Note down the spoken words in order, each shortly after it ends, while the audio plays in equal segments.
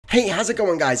Hey, how's it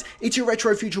going guys? It's your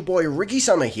retro future boy Ricky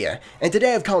Summer here, and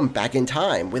today I've come back in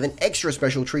time with an extra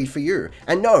special treat for you.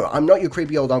 And no, I'm not your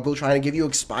creepy old uncle trying to give you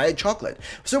expired chocolate.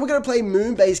 So we're going to play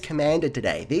MoonBase Commander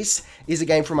today. This is a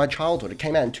game from my childhood. It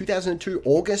came out in 2002,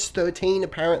 August 13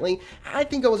 apparently. I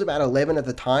think I was about 11 at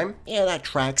the time. Yeah, that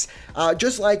tracks.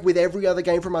 Just like with every other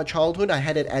game from my childhood, I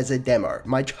had it as a demo.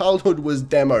 My childhood was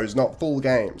demos, not full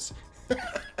games.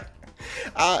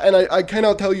 And I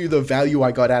cannot tell you the value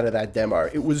I got out of that demo.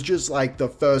 It was just like the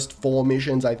first 4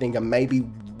 missions, I think, and maybe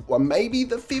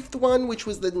the 5th one, which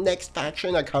was the next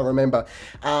faction. I can't remember.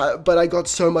 But I got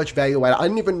so much value out of it. I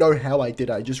didn't even know how I did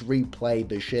it. I just replayed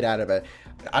the shit out of it.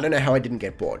 I don't know how I didn't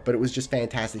get bored, but it was just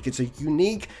fantastic. It's a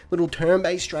unique little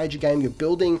turn-based strategy game. You're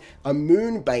building a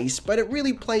moon base, but it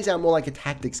really plays out more like a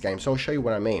tactics game, so I'll show you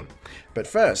what I mean. But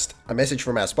first, a message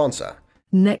from our sponsor.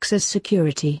 Nexus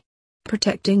Security.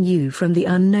 Protecting you from the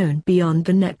unknown beyond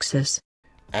the Nexus.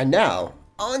 And now,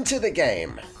 on to the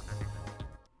game.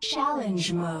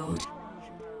 Challenge mode.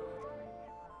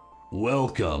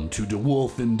 Welcome to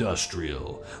DeWolf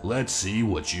Industrial. Let's see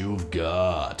what you've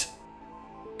got.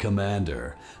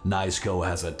 Commander, Niceco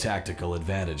has a tactical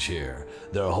advantage here.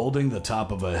 They're holding the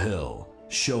top of a hill.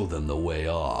 Show them the way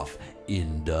off,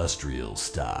 industrial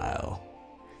style.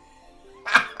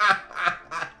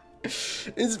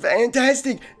 It's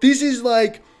fantastic. This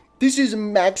is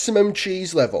maximum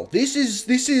cheese level. This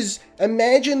is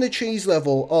imagine the cheese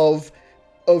level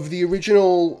of the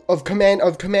original Command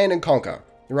and Conquer,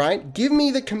 right? Give me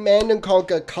the Command and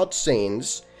Conquer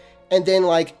cutscenes and then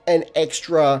like an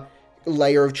extra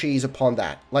layer of cheese upon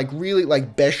that. Like really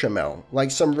like bechamel, like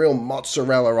some real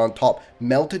mozzarella on top,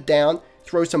 melted down.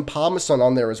 Throw some Parmesan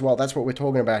on there as well. That's what we're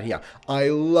talking about here. I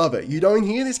love it. You don't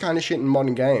hear this kind of shit in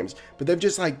modern games, but they've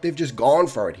just gone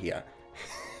for it here.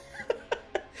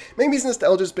 Maybe it's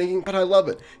nostalgia speaking, but I love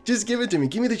it. Just give it to me.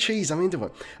 Give me the cheese. I'm into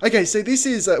it. Okay, so this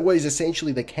is what is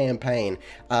essentially the campaign.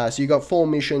 So you got 4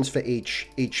 missions for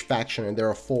each faction, and there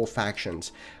are 4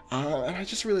 factions. And I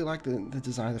just really like the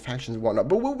design of the factions and whatnot.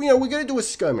 But we're gonna do a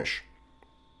skirmish.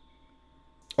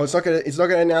 Oh, it's not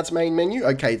gonna announce main menu?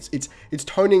 Okay, it's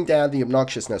toning down the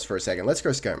obnoxiousness for a second. Let's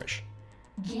go skirmish.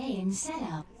 Game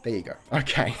setup. There you go.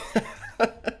 Okay.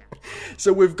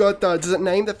 So we've got, does it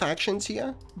name the factions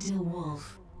here? DeWolf.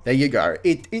 There you go.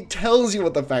 It tells you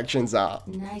what the factions are.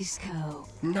 Niceco.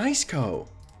 Niceco.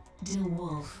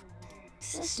 DeWolf.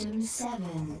 System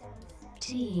 7.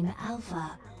 Team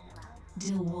Alpha.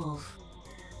 DeWolf.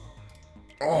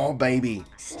 Oh, baby.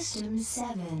 System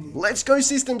 7. Let's go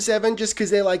System 7, just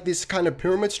because they're like this kind of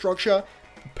pyramid structure.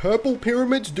 Purple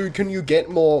pyramids? Dude, can you get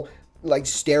more like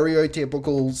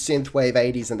stereotypical synthwave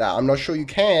 80s and that? I'm not sure you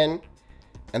can,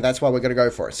 and that's why we're going to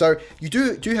go for it. So you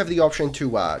do have the option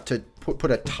to put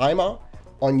a timer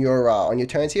on your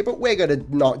turns here, but we're going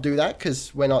to not do that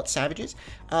because we're not savages.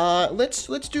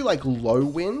 Let's do like low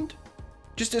wind.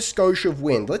 Just a skosh of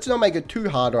wind. Let's not make it too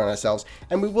hard on ourselves.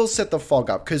 And we will set the fog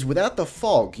up, because without the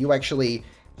fog, you actually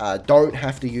don't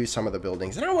have to use some of the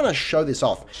buildings. And I want to show this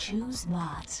off. Choose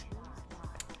bot.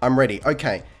 I'm ready.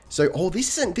 Okay. So, oh,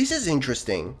 this is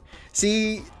interesting.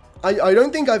 See, I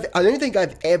don't think I've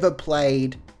ever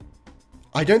played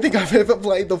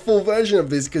the full version of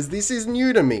this, because this is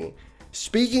new to me.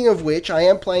 Speaking of which, I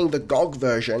am playing the GOG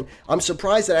version. I'm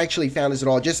surprised that I actually found this at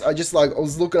all. I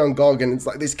was looking on GOG and it's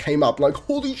like this came up like,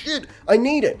 holy shit, I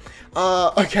need it.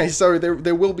 Okay, so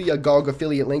there will be a GOG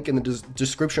affiliate link in the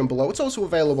description below. It's also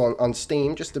available on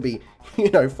Steam, just to be,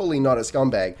 fully not a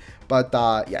scumbag. But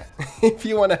yeah, if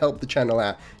you want to help the channel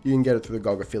out, you can get it through the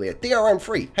GOG affiliate. DRM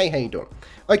free. Hey, how you doing?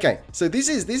 Okay, so this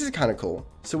is kind of cool.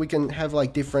 So we can have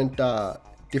like different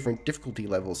difficulty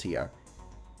levels here.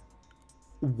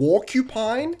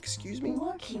 Warcupine? Excuse me?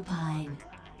 Warcupine.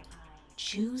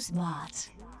 Choose bot.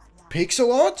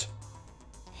 Pixelot?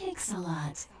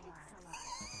 Pixelot.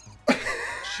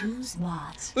 Choose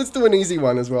bot. Let's do an easy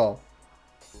one as well.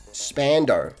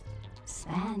 Spando.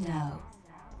 Spando.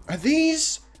 Are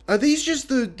these just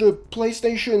the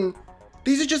PlayStation?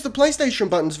 These are just the PlayStation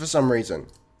buttons for some reason.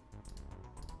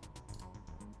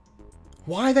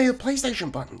 Why are they the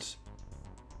PlayStation buttons?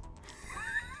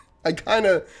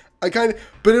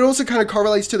 But it also kind of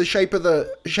correlates to the shape of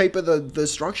the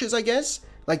structures, I guess.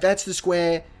 Like that's the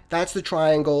square, that's the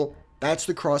triangle, that's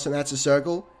the cross, and that's the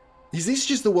circle. Is this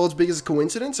just the world's biggest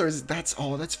coincidence, or is that's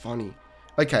funny.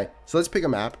 Okay, so let's pick a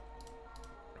map.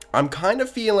 I'm kind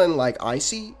of feeling like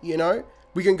icy,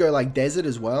 We can go like desert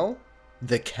as well.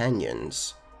 The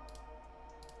canyons.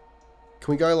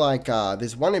 Can we go like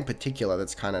there's one in particular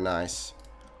that's kind of nice.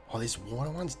 Oh, these water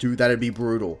ones, dude, that'd be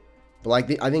brutal. But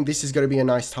like, I think this is going to be a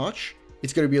nice touch.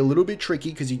 it's going to be a little bit tricky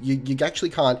because you actually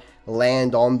can't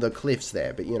land on the cliffs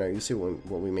there. But, you know, you'll see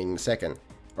what we mean in a second.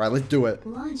 All right, let's do it.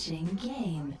 Launching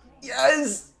game.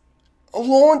 Yes!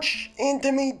 Launch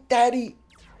into me, daddy.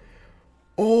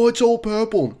 Oh, it's all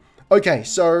purple. Okay,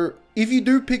 so if you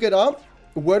do pick it up,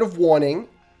 word of warning,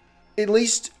 at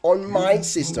least on my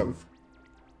system.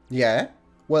 Yeah?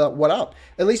 Well, what up?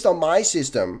 At least on my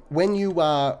system, when you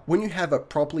have it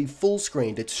properly full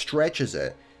screened, it stretches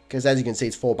it. Because as you can see,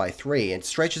 it's 4:3. It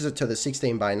stretches it to the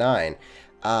 16:9.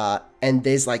 And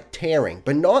there's like tearing,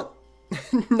 but not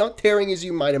not tearing as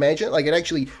you might imagine. Like it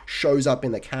actually shows up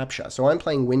in the capture. So I'm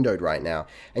playing windowed right now.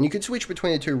 And you could switch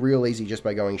between the two real easy just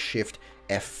by going Shift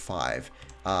F5.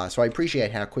 So I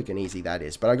appreciate how quick and easy that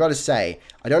is. But I gotta say,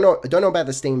 I don't know about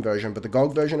the Steam version, but the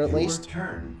GOG version at least. Your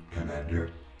turn,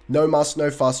 Commander. No muss,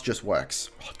 no fuss, just works.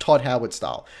 Todd Howard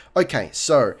style. Okay,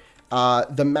 so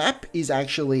the map is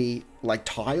actually like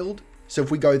tiled. So if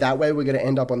we go that way, we're going to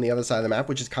end up on the other side of the map,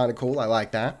 which is kind of cool. I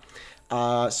like that.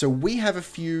 So we have a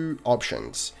few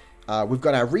options. We've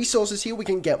got our resources here. We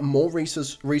can get more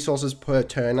resources per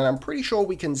turn, and I'm pretty sure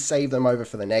we can save them over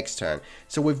for the next turn.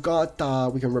 So we've got,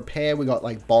 we can repair. We got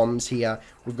like bombs here.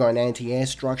 We've got an anti-air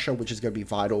structure, which is going to be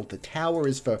vital. The tower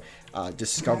is for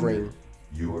discovering...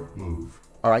 Your move.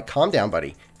 All right, calm down,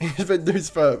 buddy. It's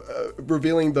for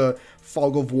revealing the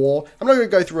fog of war. I'm not going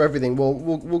to go through everything.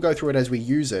 We'll go through it as we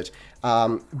use it.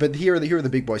 But here are the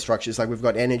big boy structures. Like we've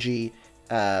got energy,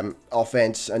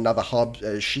 offense, another hub,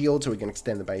 shield, so we can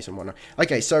extend the base and whatnot.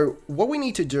 Okay, so what we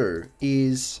need to do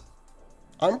is,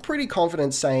 I'm pretty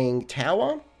confident saying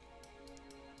tower,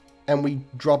 and we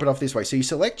drop it off this way. So you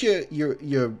select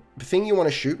your thing you want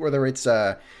to shoot, whether it's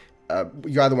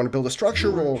you either want to build a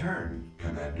structure or... Turn,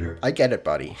 Commander. I get it,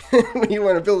 buddy. You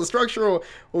want to build a structure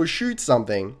or shoot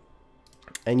something,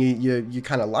 and you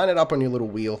kind of line it up on your little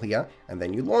wheel here, and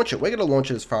then you launch it. We're going to launch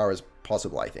it as far as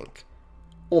possible, I think.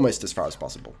 Almost as far as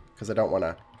possible, because I don't want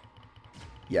to...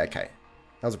 Yeah, okay.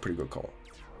 That was a pretty good call.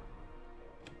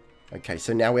 Okay,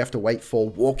 so now we have to wait for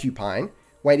Walkupine,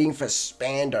 waiting for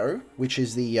Spando, which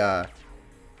is the...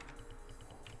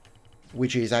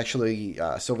 which is actually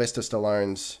Sylvester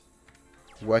Stallone's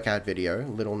workout video,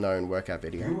 little known workout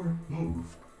video. Your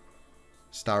move.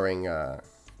 Starring,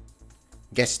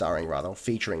 guest starring rather,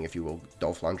 featuring if you will,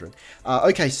 Dolph Lundgren.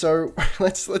 Okay, so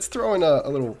let's throw in a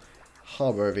little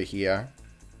hub over here.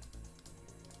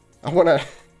 I want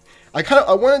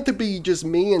it to be just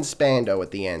me and Spando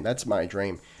at the end. That's my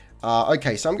dream.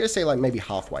 Okay, so I'm gonna say like maybe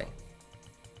halfway.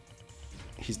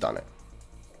 He's done it.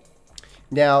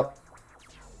 Now,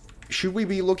 should we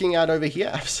be looking out over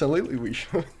here? Absolutely we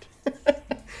should.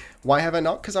 Why have I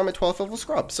not? Because I'm a 12th level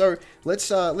scrub. So let's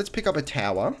pick up a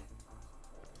tower.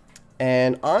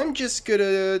 And I'm just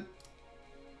gonna...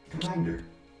 Commander,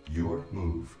 your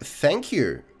move. Thank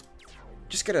you.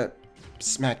 Just gonna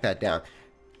smack that down.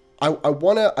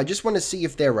 I just wanna see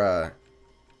if there are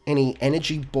any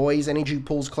energy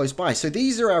pools close by. So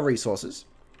these are our resources.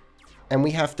 And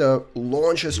we have to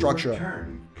launch a structure. Your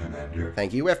turn, Commander.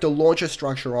 Thank you. We have to launch a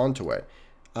structure onto it.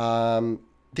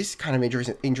 This is kind of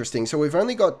interesting. So we've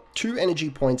only got 2 energy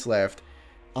points left.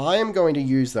 I am going to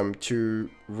use them to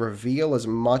reveal as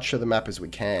much of the map as we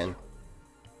can.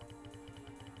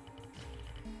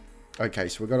 Okay,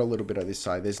 so we've got a little bit of this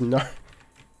side. There's no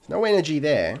energy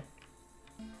there.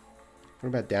 What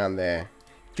about down there?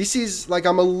 This is, like,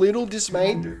 I'm a little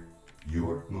dismayed. Commander,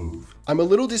 your move. I'm a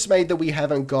little dismayed that we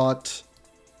haven't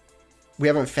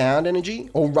found energy,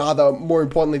 or rather, more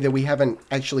importantly, that we haven't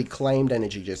actually claimed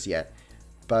energy just yet.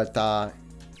 But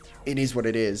it is what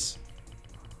it is.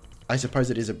 I suppose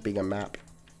it is a bigger map.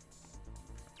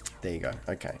 There you go.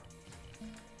 Okay.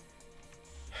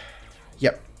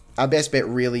 Yep. Our best bet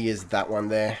really is that one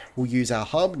there. We'll use our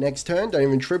hub next turn. Don't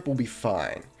even trip. We'll be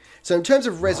fine. So in terms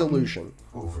of resolution...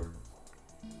 Over.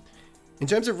 In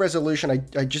terms of resolution,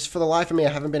 I just, for the life of me, I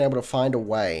haven't been able to find a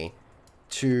way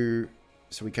to...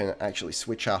 So we can actually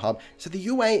switch our hub. So the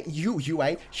UI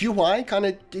kind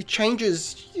of, it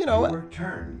changes, you know... Your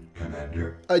turn,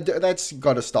 Commander. That's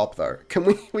got to stop, though.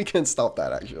 We can stop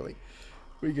that, actually.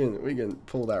 We can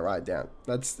pull that right down.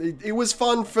 It was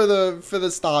fun for the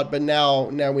start, but now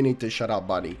we need to shut up,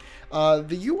 buddy.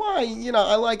 The UI, you know,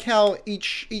 I like how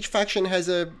each faction has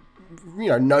a, you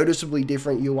know, noticeably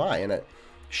different UI, and it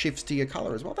shifts to your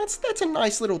color as well. That's a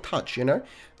nice little touch, you know.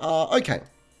 Okay.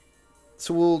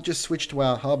 So we'll just switch to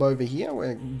our hub over here.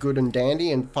 We're good and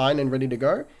dandy and fine and ready to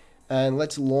go. And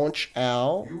let's launch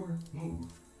our Your move.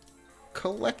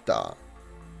 collector.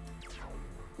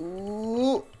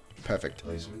 Ooh, perfect.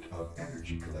 Placement of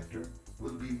energy collector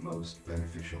will be most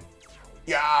beneficial.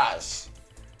 Yes!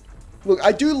 Look,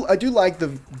 I do like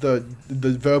the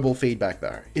verbal feedback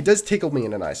though. It does tickle me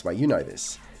in a nice way. You know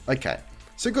this. Okay,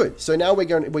 so good. So now we're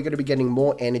going to be getting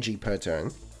more energy per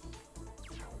turn.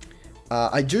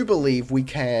 I do believe we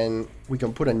can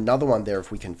put another one there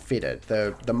if we can fit it.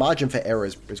 The margin for error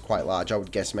is quite large. I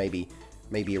would guess maybe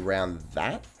around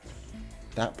that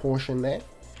portion there.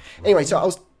 Anyway, so I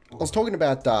was talking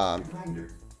about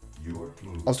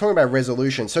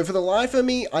resolution. So for the life of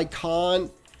me, I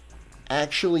can't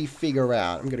actually figure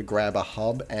out. I'm gonna grab a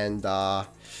hub and we'll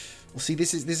see.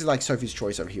 This is like Sophie's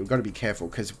choice over here. We've got to be careful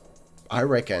because I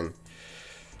reckon,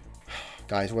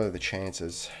 guys, what are the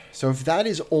chances? So if that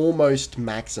is almost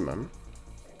maximum,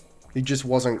 it just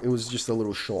wasn't. It was just a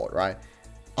little short, right?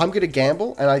 I'm gonna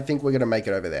gamble, and I think we're gonna make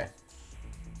it over there.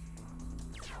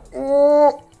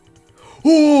 Oh,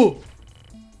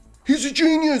 he's a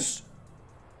genius.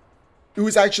 It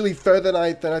was actually further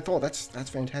than I thought. That's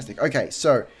fantastic. Okay,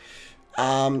 so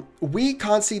we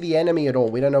can't see the enemy at all.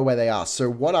 We don't know where they are. So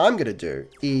what I'm gonna do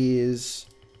is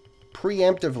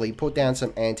preemptively put down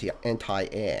some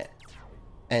anti-air,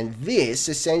 and this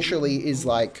essentially is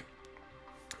like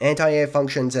anti-air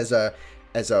functions as a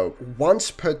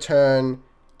once per turn.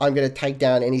 I'm gonna take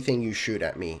down anything you shoot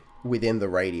at me within the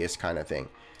radius kind of thing.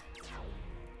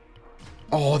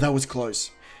 Oh, that was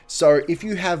close. So if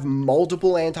you have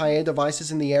multiple anti-air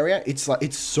devices in the area,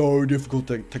 it's so difficult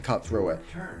to cut through it.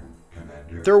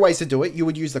 There are ways to do it. You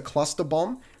would use the cluster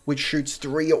bomb, which shoots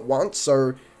 3 at once.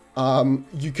 So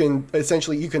you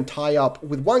can tie up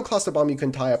with one cluster bomb. You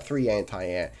can tie up 3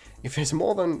 anti-air. If there's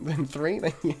more than 3,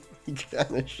 then you get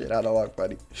the shit out of luck,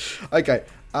 buddy. Okay.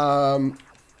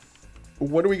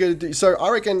 What are we gonna do? So I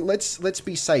reckon let's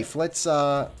be safe. Let's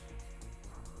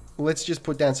just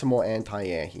put down some more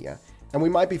anti-air here. And we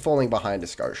might be falling behind a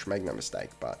skosh, make no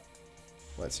mistake, but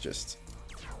let's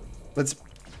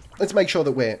make sure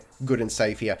that we're good and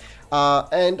safe here.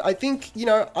 And I think, you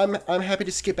know, I'm happy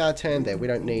to skip our turn there. We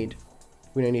don't need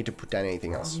to put down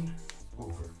anything else.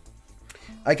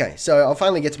 Okay, so I'll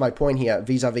finally get to my point here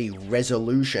vis-a-vis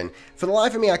resolution. For the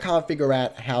life of me, I can't figure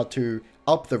out how to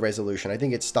up the resolution. I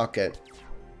think it's stuck at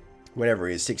whatever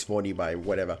it is, 640 by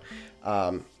whatever.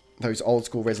 Those old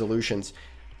school resolutions.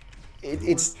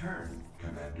 It's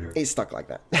stuck like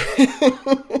that.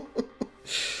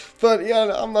 But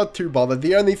yeah, I'm not too bothered.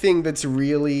 The only thing that's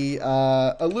really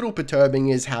a little perturbing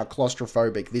is how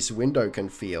claustrophobic this window can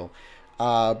feel.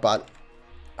 But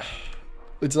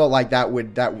it's not like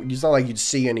it's not like you'd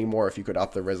see anymore if you could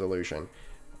up the resolution.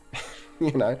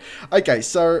 You know. Okay,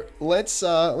 so let's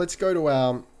go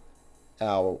to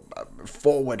our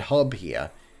forward hub here,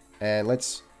 and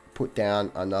let's put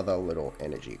down another little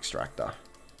energy extractor.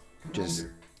 Just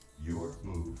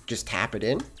tap it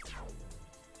in.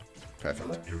 Perfect.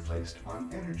 Collector placed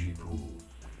on energy pool.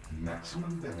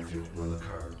 Maximum benefit will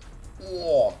occur.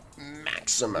 Oh,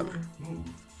 maximum.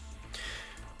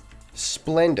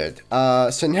 Splendid.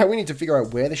 So now we need to figure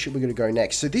out where the shit we're going to go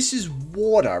next. So this is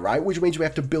water, right? Which means we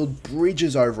have to build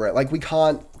bridges over it. Like, we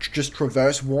can't just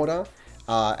traverse water.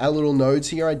 Our little nodes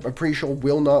here, I'm pretty sure,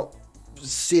 will not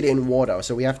sit in water,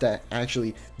 so we have to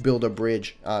actually build a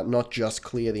bridge, not just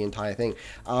clear the entire thing.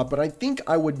 But I think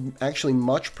I would actually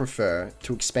much prefer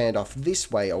to expand off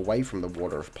this way away from the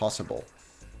water if possible.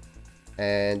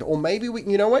 And, or maybe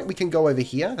you know what, we can go over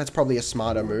here. That's probably a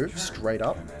smarter move, straight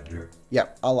up. Yeah,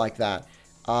 I like that.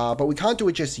 But we can't do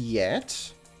it just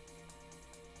yet.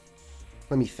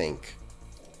 Let me think.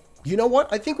 You know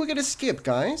what, I think we're gonna skip,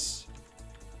 guys.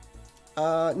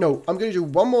 No, I'm gonna do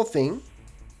one more thing.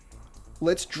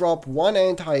 Let's drop 1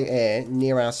 anti-air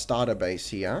near our starter base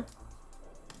here.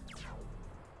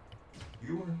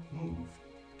 Your move.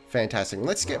 Fantastic.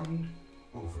 Let's skip.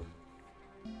 Over.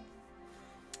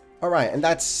 All right, and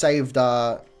that's saved.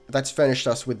 That's furnished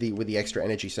us with the extra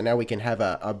energy. So now we can have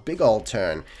a big old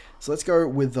turn. So let's go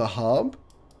with the hub.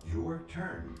 Your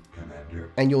turn,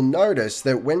 Commander. And you'll notice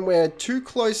that when we're too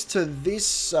close to this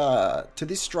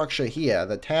structure here,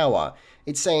 the tower,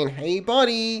 it's saying, "Hey,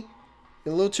 buddy,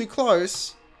 you're a little too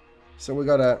close." So we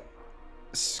gotta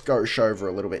skosh over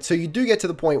a little bit. So you do get to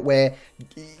the point where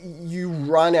you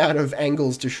run out of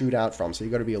angles to shoot out from. So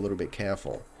you got to be a little bit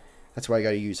careful. That's why you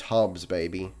got to use hubs,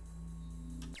 baby.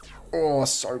 Oh,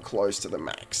 so close to the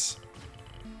max.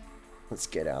 Let's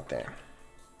get out there.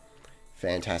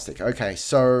 Fantastic. Okay,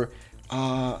 so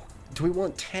do we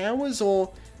want towers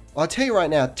or... I'll tell you right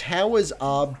now, towers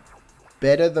are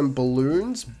better than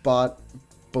balloons, but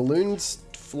balloons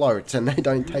float and they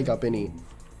don't take up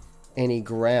any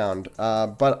ground.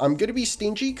 But I'm going to be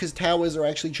stingy because towers are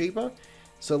actually cheaper.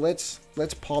 So let's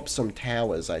pop some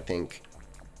towers, I think.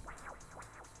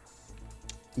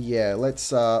 Yeah,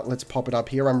 let's pop it up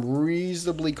here. I'm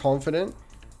reasonably confident.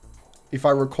 If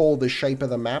I recall the shape of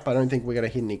the map, I don't think we're going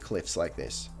to hit any cliffs like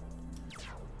this.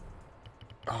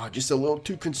 Oh, just a little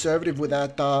too conservative with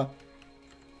that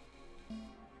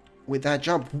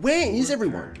jump. Where is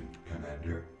everyone?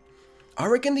 Commander. I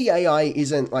reckon the AI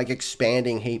isn't like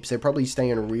expanding heaps. They're probably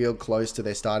staying real close to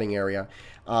their starting area.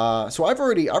 So I've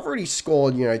already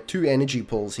scored, you know, 2 energy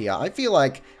pulls here. I feel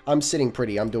like I'm sitting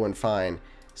pretty. I'm doing fine.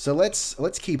 So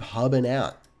let's keep hubbing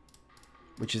out,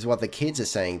 which is what the kids are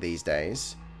saying these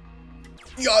days.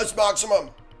 Yes, maximum.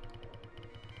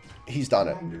 He's done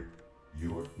it. Commander,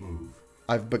 your move.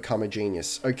 I've become a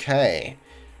genius. Okay.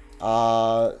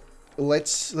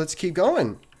 Let's keep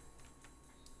going.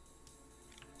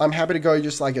 I'm happy to go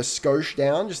just like a skosh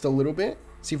down, just a little bit.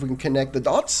 See if we can connect the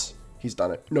dots. He's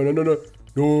done it. No, no, no, no.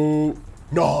 No.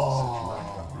 No.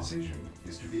 Lack of precision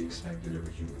is to be expected of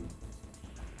a human.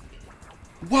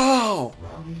 Wow.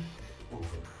 Round over.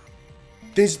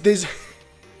 There's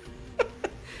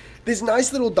there's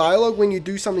nice little dialogue when you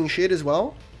do something shit as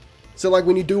well. So like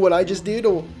when you do what I just did,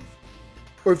 or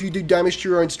if you do damage to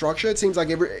your own structure, it seems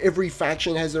like every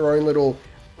faction has their own little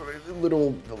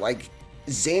like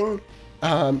zing.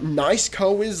 Nice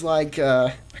co is like,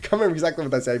 I can't remember exactly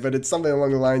what they say, but it's something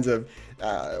along the lines of,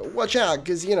 watch out,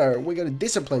 because, you know, we're going to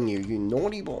discipline you, you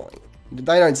naughty boy.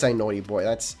 They don't say naughty boy,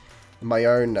 that's my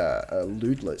own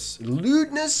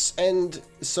lewdness and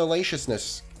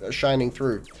salaciousness shining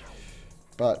through.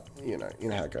 But, you know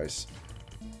how it goes.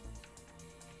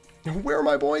 Where are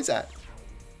my boys at?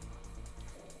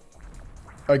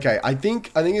 Okay, I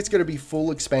think it's going to be full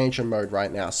expansion mode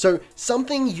right now. So,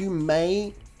 something you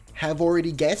may have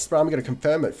already guessed, but I'm going to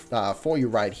confirm it for you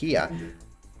right here.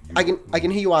 I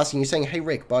can hear you asking, you're saying, hey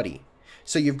Rick, buddy.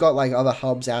 So you've got like other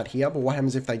hubs out here, but what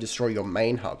happens if they destroy your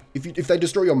main hub? If they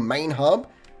destroy your main hub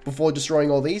before destroying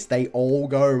all these, they all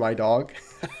go, my dog.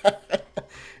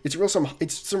 It's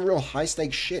some real high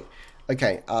stakes shit.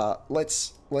 Okay,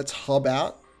 let's hub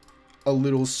out a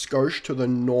little skosh to the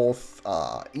north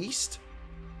east.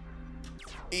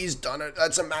 He's done it.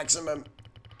 That's a maximum.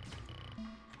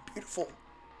 Beautiful.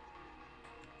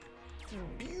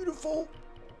 Beautiful.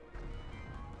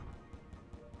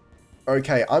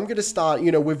 Okay, I'm gonna start.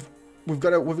 You know, we've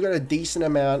got a decent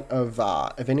amount of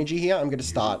energy here. I'm gonna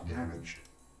start. Damaged.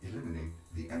 Eliminate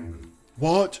the enemy.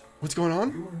 What? What's going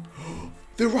on?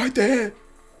 They're right there.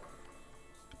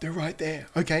 They're right there.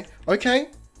 Okay.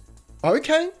 Okay.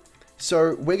 Okay.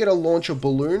 So we're gonna launch a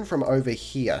balloon from over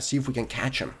here. See if we can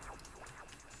catch them.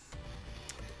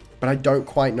 But I don't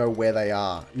quite know where they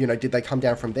are. You know, did they come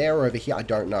down from there or over here? I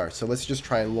don't know. So let's just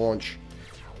try and launch.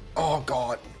 Oh,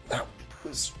 God. That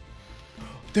was...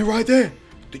 They're right there.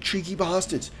 The cheeky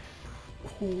bastards.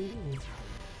 Ooh.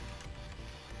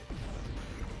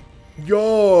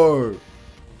 Yo.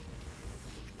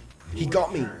 He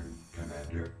got me.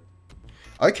 Commander.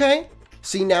 Okay.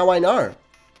 See, now I know.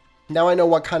 Now I know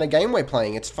what kind of game we're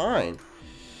playing. It's fine.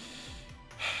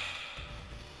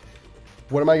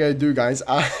 What am I gonna do, guys?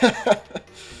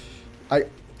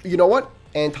 You know what?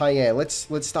 Anti-air. Let's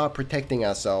start protecting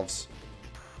ourselves.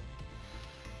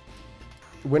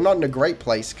 We're not in a great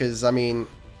place because I mean.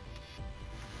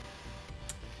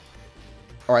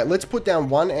 All right, let's put down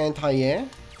one anti-air,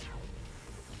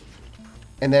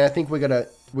 and then I think we're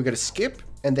gonna skip,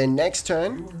 and then next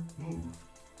turn.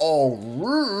 Oh,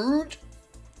 rude!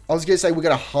 I was gonna say we're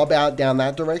gonna hub out down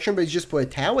that direction, but he's just put a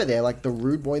tower there, like the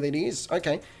rude boy that he is.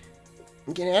 Okay.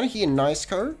 Get out of here, nice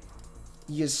co.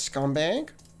 You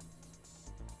scumbag.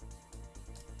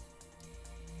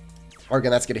 I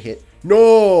reckon that's gonna hit.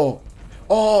 No!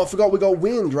 Oh, I forgot we got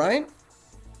wind, right?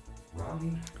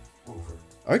 Round over.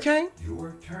 Okay.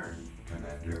 Your turn,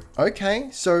 Commander. Okay,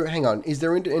 so hang on. Is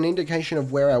there an indication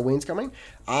of where our wind's coming?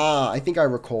 Ah, I think I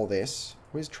recall this.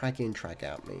 Where's track in, track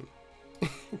out mean?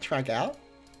 Track out?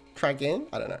 Track in?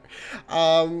 I don't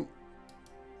know.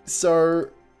 So...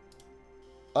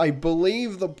 I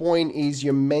believe the point is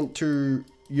you're meant to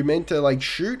like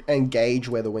shoot and gauge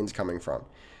where the wind's coming from.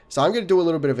 So I'm going to do a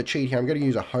little bit of a cheat here. I'm going to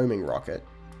use a homing rocket.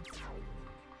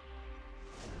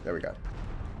 There we go.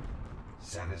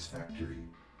 Satisfactory.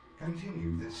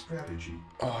 Continue this strategy.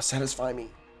 Oh, satisfy me,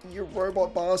 you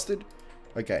robot bastard.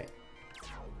 Okay.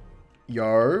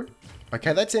 Yo.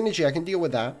 Okay, that's energy. I can deal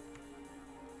with that.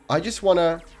 I just want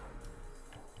to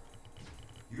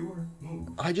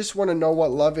know what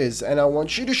love is, and I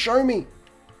want you to show me.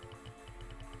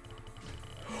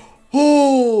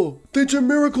 Oh, it's a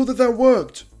miracle that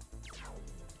worked.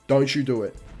 Don't you do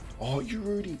it. Oh, you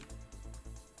Rudy.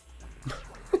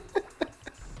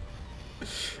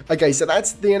 Okay, so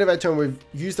that's the end of our turn. We've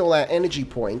used all our energy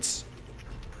points.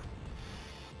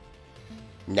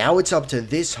 Now it's up to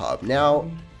this hub. Now,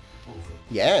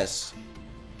 yes.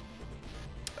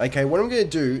 Okay, what I'm going to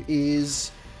do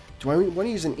is... Do I want to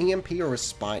use an EMP or a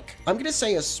spike? I'm going to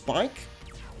say a spike.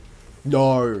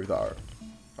 No, though.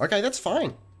 Okay, that's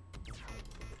fine.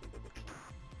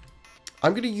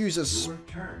 I'm going to use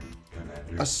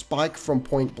a spike from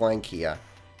point blank here.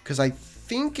 Because I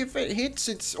think if it hits,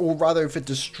 it's... Or rather, if it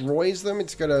destroys them,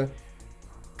 it's going to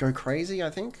go crazy, I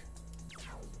think.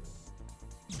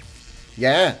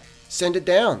 Yeah. Send it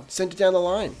down. Send it down the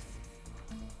line.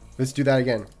 Let's do that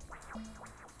again.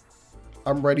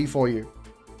 I'm ready for you.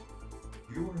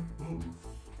 Your move.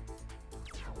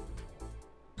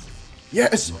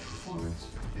 Yes! Your performance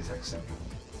is acceptable.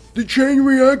 The chain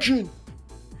reaction!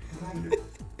 Commander,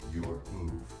 your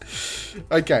move.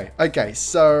 Okay,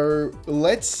 so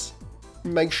let's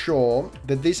make sure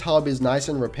that this hub is nice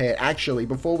and repaired. Actually,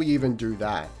 before we even do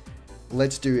that,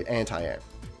 let's do anti-air.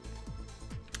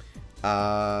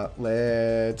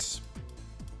 Let's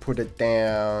put it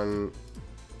down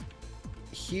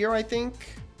here, I think.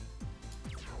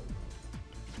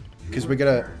 Because we're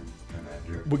gonna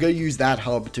use that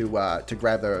hub to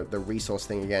grab the resource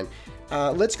thing again.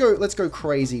 Let's go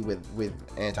crazy with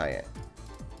anti-air.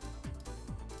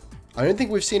 I don't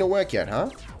think we've seen it work yet, huh?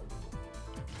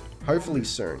 Hopefully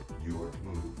soon.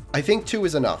 I think 2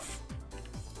 is enough.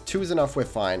 2 is enough, we're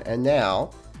fine. And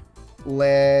now,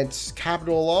 let's cap it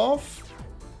all off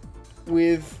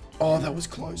with... Oh, that was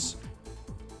close.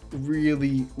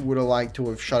 Really would have liked to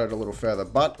have shot it a little further.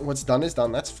 But what's done is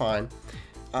done, that's fine.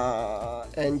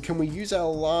 And can we use our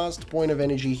last point of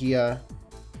energy here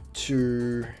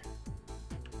to...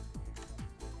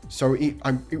 So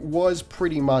it was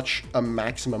pretty much a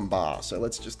maximum bar. So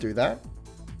let's just do that.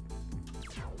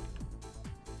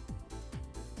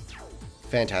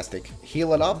 Fantastic.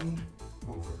 Heal it up.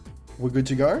 We're good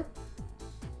to go.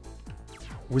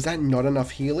 Was that not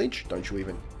enough healage? Don't you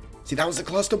even... See, that was a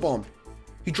cluster bomb.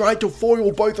 He tried to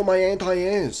foil both of my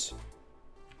anti-airs.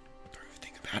 Don't even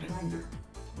think about it.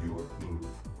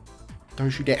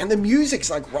 Don't you dare. And the music's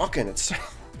like rocking. It's so...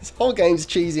 This whole game's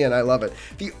cheesy and I love it.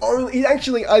 The only... It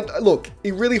actually... look,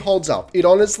 it really holds up. It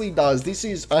honestly does. This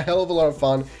is a hell of a lot of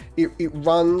fun. It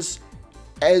runs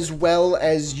as well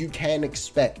as you can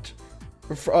expect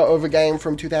of a game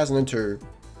from 2002.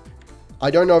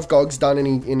 I don't know if GOG's done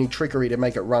any trickery to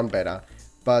make it run better,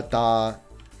 but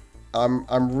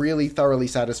I'm really thoroughly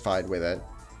satisfied with it.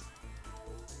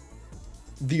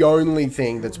 The only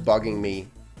thing that's bugging me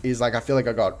is, like, I feel like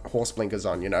I got horse blinkers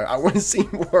on, you know. I want to see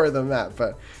more than that,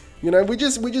 but, you know, we're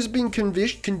just being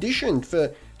conditioned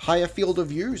for higher field of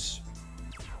views.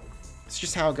 It's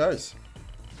just how it goes.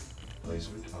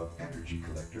 Placement of energy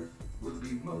collector will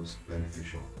be most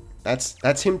beneficial.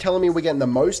 That's him telling me we're getting the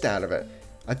most out of it.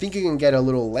 I think you can get a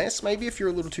little less, maybe, if you're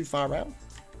a little too far out.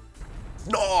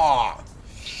 No!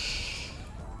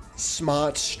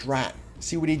 Smart strat.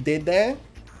 See what he did there?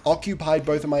 Occupied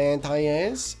both of my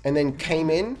anti-airs, and then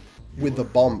came in with the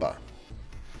bomber.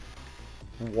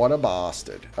 What a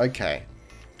bastard. Okay.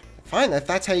 Fine, if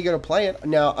that's how you gotta play it.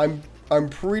 Now, I'm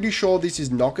pretty sure this is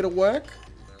not gonna work.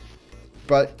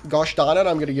 But, gosh darn it,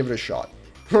 I'm gonna give it a shot.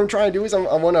 What I'm trying to do is I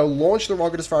want to launch the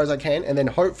rocket as far as I can, and then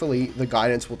hopefully the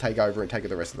guidance will take over and take it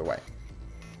the rest of the way.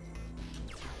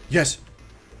 Yes!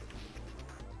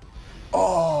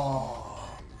 Oh!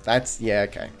 That's... Yeah,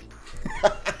 okay.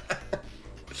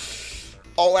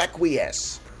 I'll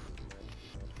acquiesce.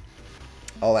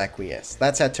 I'll acquiesce.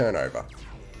 That's our turnover.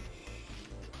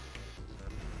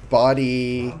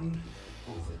 Buddy.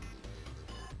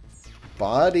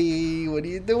 Buddy, what are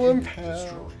you doing,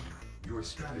 pal? Your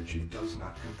strategy does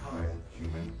not compile,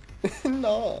 human.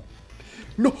 No.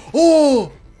 No.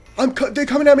 Oh! They're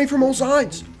coming at me from all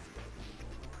sides.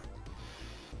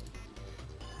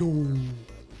 No.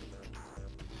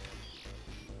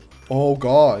 Oh,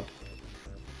 God.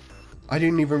 I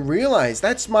didn't even realize.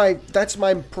 That's my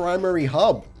primary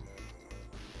hub.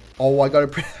 Oh, I gotta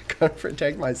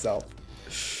protect myself.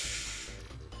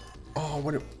 Oh,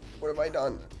 what have I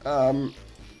done?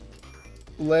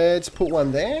 Let's put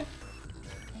one there.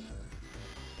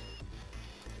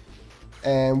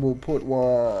 And we'll put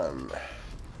one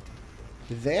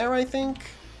there, I think.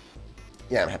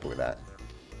 Yeah, I'm happy with that.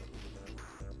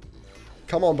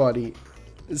 Come on, buddy.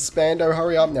 Spando,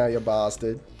 hurry up now, you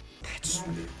bastard.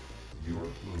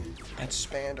 That's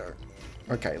Spando.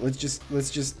 Okay, let's just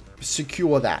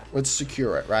secure that. Let's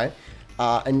secure it, right?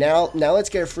 And now let's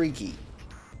get freaky.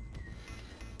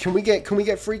 Can we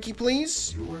get freaky,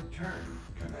 please? Your turn,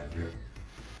 Commander.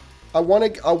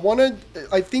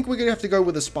 I think we're gonna have to go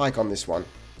with a spike on this one.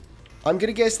 I'm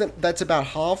gonna guess that's about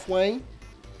halfway.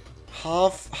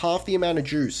 Half the amount of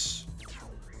juice.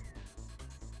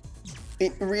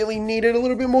 It really needed a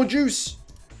little bit more juice.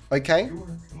 Okay.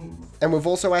 And we've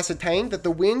also ascertained that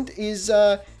the wind is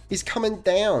coming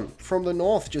down from the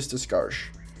north just a skosh.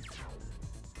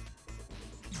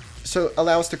 So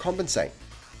allow us to compensate.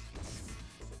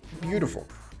 Beautiful.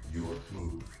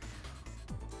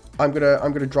 I'm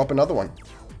gonna drop another one.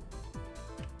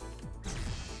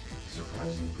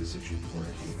 Surprising precision for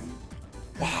a human.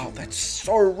 Wow, that's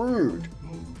so rude.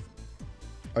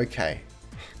 Okay.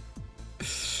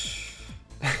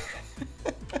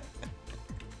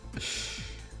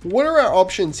 What are our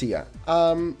options here?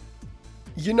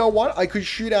 You know what? I could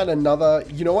shoot out another.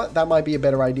 You know what? That might be a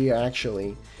better idea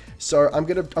actually. So I'm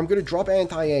gonna drop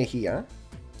anti-air here.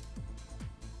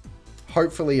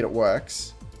 Hopefully it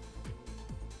works.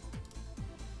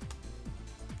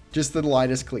 Just the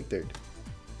lightest click, dude.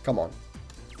 Come on.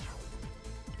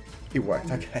 It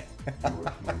worked. Okay.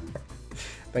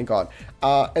 Thank God.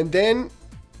 And then,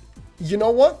 you know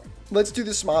what? Let's do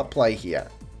the smart play here.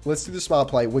 Let's do the smart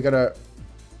play. We're gonna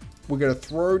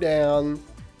throw down.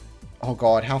 Oh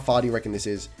God, how far do you reckon this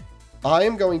is? I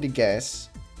am going to guess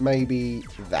maybe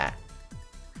that.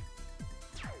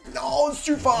 No, it's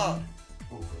too far.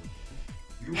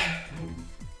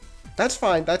 That's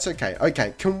fine. That's okay.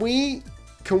 Okay, can we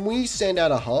send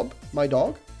out a hub, my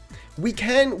dog? We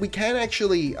can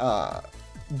actually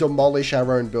demolish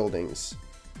our own buildings,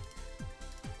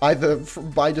 either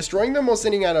by destroying them or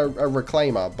sending out a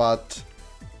reclaimer. But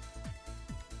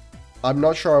I'm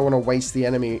not sure I want to waste the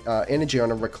enemy energy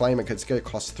on a reclaimer because it's going to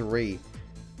cost 3.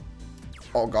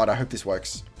 Oh God, I hope this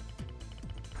works.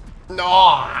 No. Do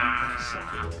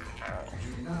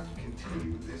not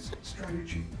continue this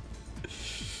strategy.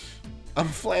 I'm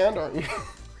floundering.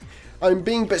 I'm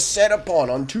being beset upon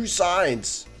on 2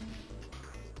 sides.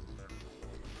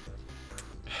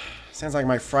 Sounds like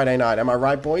my Friday night. Am I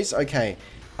right, boys? Okay.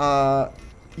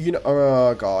 You know.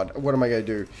 Oh God. What am I gonna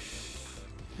do?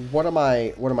 What are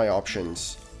my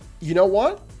options? You know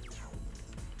what?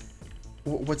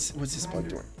 What's this bug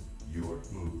doing?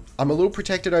 I'm a little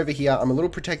protected over here. I'm a little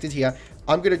protected here.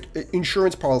 I'm gonna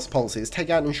insurance policy. Let's take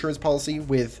out an insurance policy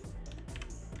with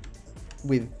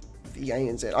the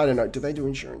ANZ. I don't know. Do they do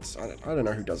insurance? I don't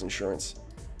know who does insurance.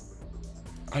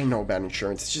 I don't know about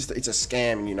insurance. It's a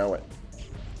scam and you know it.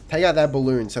 Take out that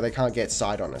balloon so they can't get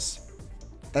sight on us.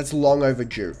 That's long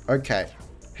overdue. Okay.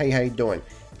 Hey, how you doing?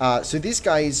 So this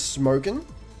guy is smoking.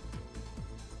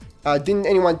 Didn't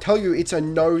anyone tell you it's a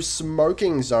no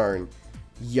smoking zone?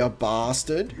 You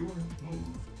bastard.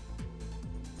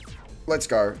 Let's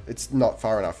go. It's not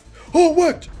far enough. Oh, it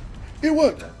worked! It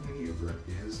worked! That maneuver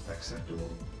is acceptable.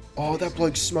 Oh, that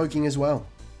bloke's smoking as well.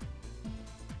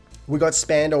 We got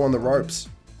Spando on the ropes.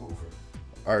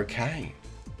 Okay.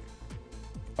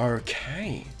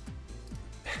 Okay.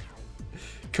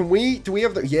 Do we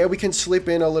have the, yeah, we can slip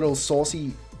in a little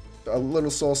saucy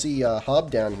hub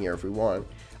down here if we want.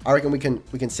 I reckon we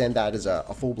can send that as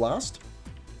a full blast.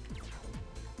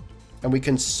 And we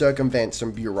can circumvent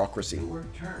some bureaucracy. Your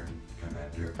turn,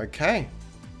 Commander. Okay.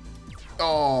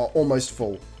 Oh, almost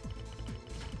full.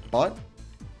 But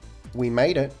we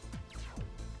made it.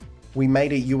 We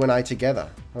made it, you and I together.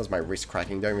 That was my wrist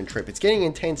cracking. Don't even trip. It's getting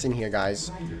intense in here,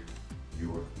 guys.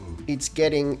 It's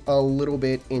getting a little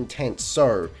bit intense.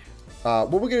 So,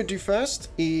 what we're going to do first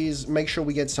is make sure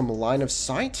we get some line of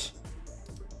sight.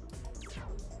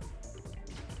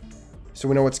 So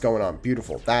we know what's going on.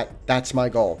 Beautiful. That's my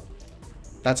goal.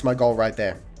 That's my goal right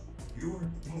there.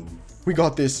 We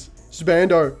got this.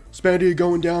 Spando, you're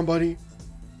going down, buddy.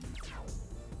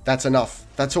 That's enough.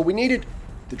 That's all we needed.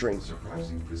 The dream.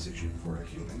 Surprising precision for a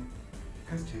human.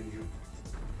 Continue.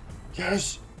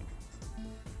 Yes.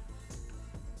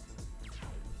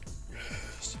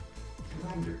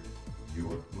 Commander,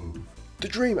 your move. The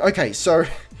dream. Okay, so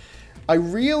we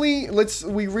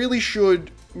really should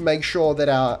make sure that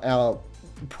our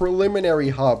preliminary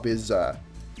hub is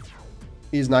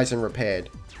nice and repaired.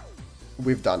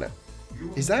 We've done it.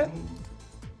 Is that?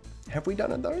 Have we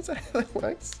done it though? Is that how that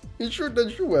works? It should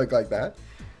work like that.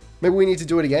 Maybe we need to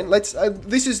do it again. Let's.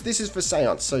 This is for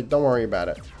seance, so don't worry about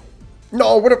it.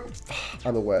 No, what a.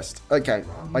 I'm the worst. Okay,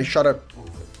 I shot it.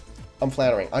 I'm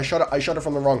floundering. I shot it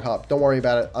from the wrong hub. Don't worry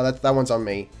about it. That one's on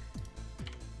me.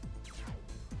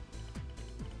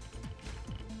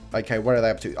 Okay, what are they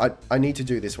up to? I need to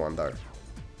do this one though.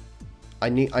 I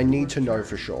need to know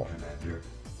for sure.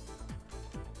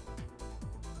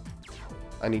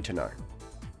 I need to know.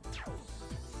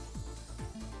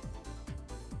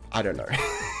 I don't know.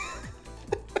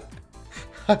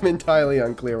 I'm entirely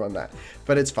unclear on that,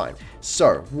 but it's fine.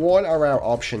 So, what are our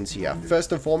options here?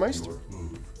 First and foremost,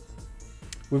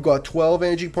 we've got 12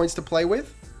 energy points to play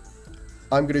with.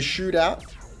 I'm going to shoot out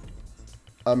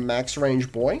a max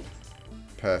range boy.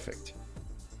 Perfect.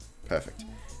 Perfect.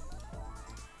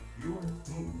 Your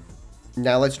move.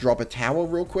 Now let's drop a tower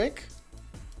real quick.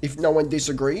 If no one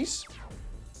disagrees.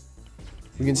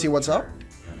 We can see what's up.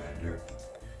 Commander.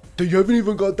 They haven't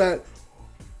even got that.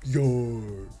 Yo.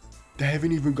 They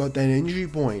haven't even got that energy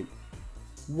point.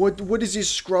 What is this,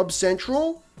 Scrub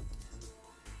Central?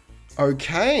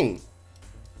 Okay.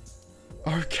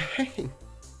 Okay.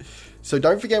 So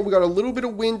don't forget we got a little bit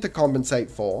of wind to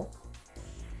compensate for.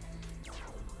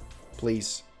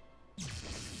 Please.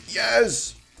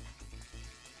 Yes!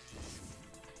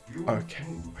 Your Okay,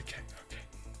 move. okay.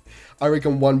 I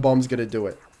reckon one bomb's gonna do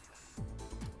it.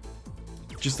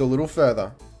 Just a little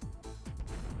further.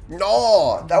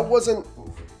 No! That wasn't...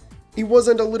 Over. It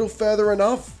wasn't a little further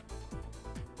enough.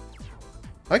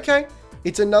 Okay.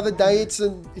 It's another day. It's a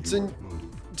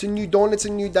new dawn. It's a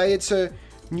new day. It's a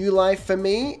new life for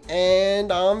me.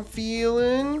 And I'm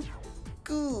feeling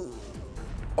good.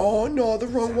 Oh no, the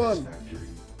wrong one. Satisfactory.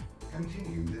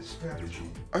 Continue this strategy.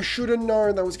 I should have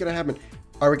known that was going to happen.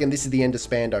 I reckon this is the end of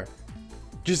Spando.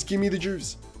 Just give me the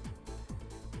juice.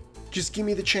 Just give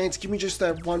me the chance. Give me just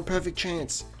that one perfect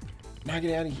chance. Now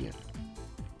get out of here.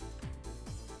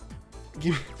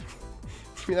 Give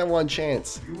me that one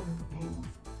chance. Your move.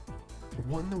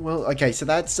 What in the world? Okay, so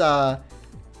that's,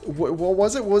 what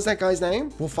was it? What was that guy's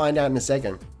name? We'll find out in a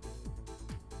second.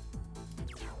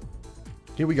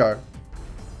 Here we go.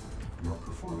 Your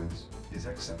performance is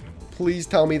acceptable. Please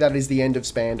tell me that is the end of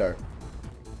Spando.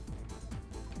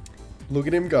 Look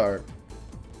at him go.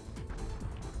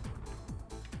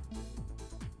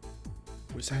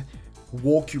 Was that?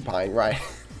 Walkupine, right.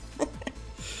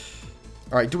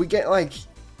 Alright, do we get like...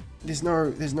 There's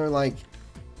no like...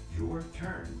 Your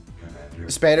turn, Commander.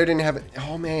 Spando didn't have it.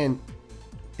 Oh man.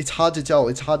 It's hard to tell.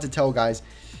 It's hard to tell, guys.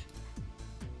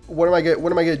 What am I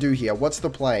gonna do here? What's the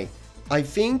play? I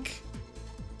think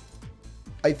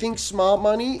smart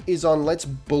money is on let's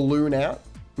balloon out,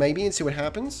 maybe, and see what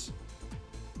happens.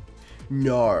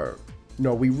 No,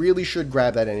 we really should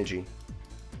grab that energy.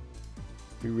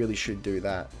 We really should do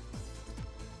that.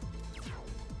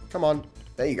 Come on,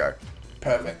 there you go.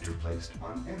 Perfect. You're placed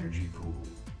on energy pool.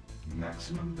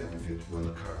 Maximum benefit will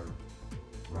occur.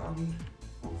 Round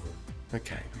over.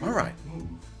 Okay, all right. Move.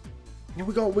 Yeah,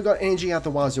 we got energy out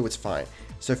the wazoo. It's fine.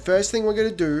 So first thing we're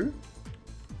gonna do.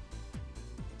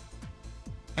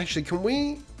 Actually, can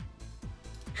we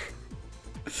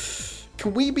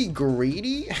be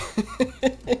greedy?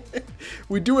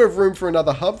 We do have room for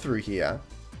another hub through here.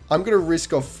 I'm gonna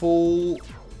risk a full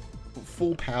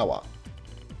power,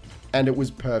 and it was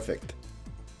perfect.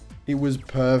 It was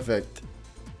perfect.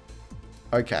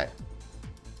 Okay.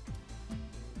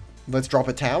 Let's drop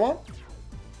a tower.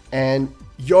 And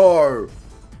yo,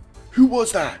 who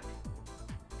was that?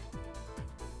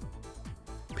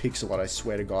 Pixelot, I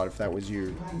swear to God, if that was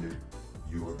you. Commander,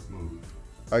 your move.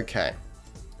 Okay.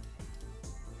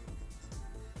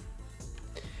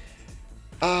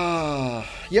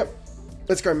 Yep.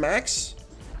 Let's go, Max.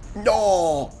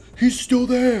 No, he's still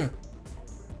there.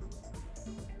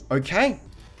 Okay.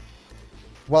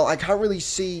 Well, I can't really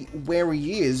see where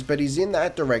he is, but he's in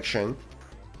that direction.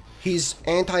 His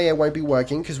anti-air won't be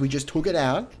working because we just took it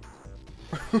out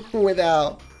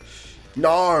without...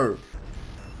 No.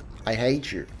 I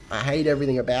hate you. I hate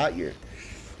everything about you.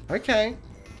 Okay.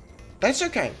 That's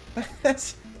okay.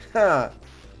 That's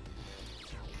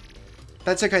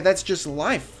okay. That's just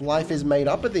life. Life is made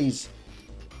up of these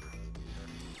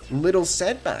little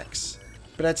setbacks.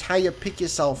 But that's how you pick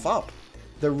yourself up.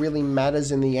 That really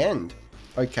matters in the end.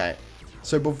 Okay.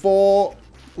 So before...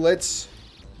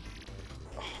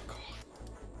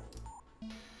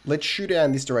 Let's shoot it out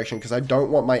in this direction because I don't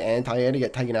want my anti-air to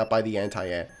get taken out by the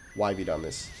anti-air. Why have you done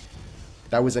this?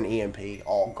 That was an EMP.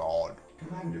 Oh, God.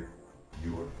 Commander,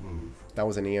 your move. That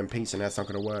was an EMP, so that's not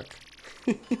going to work.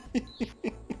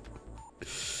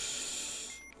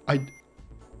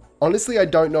 Honestly, I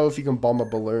don't know if you can bomb a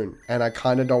balloon, and I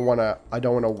kind of don't want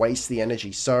to waste the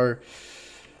energy. So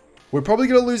we're probably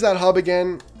going to lose that hub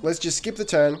again. Let's just skip the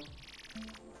turn.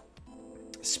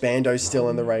 Spando's still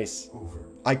in the race. Over.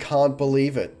 I can't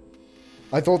believe it.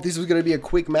 I thought this was going to be a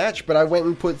quick match, but I went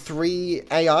and put 3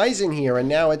 AIs in here, and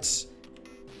now it's...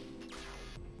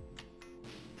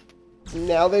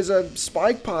 Now there's a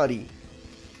spike party.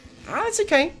 Ah, that's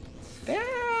okay.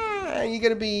 Ah, you're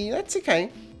going to be... That's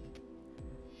okay.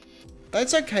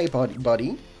 That's okay, buddy.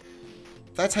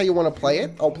 If that's how you want to play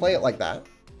it, I'll play it like that.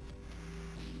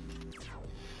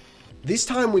 This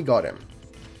time we got him.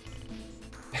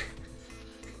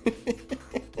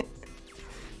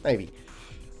 Maybe.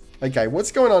 Okay,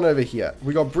 what's going on over here?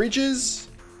 We got bridges.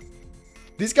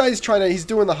 This guy's he's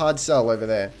doing the hard sell over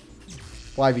there.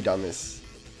 Why have you done this?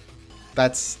 I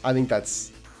think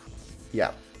that's,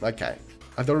 yeah, okay.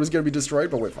 I thought it was going to be destroyed,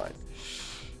 but we're fine.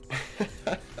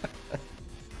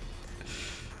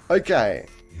 Okay.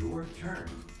 Your turn,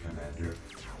 Commander.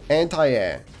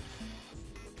 Anti-air.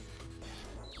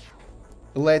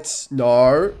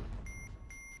 No.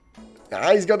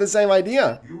 Ah, he's got the same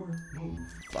idea. Your move.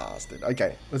 Bastard.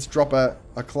 Okay, let's drop a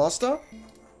cluster.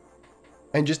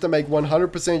 And just to make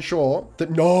 100% sure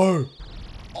that... No!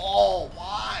 Oh,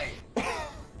 why?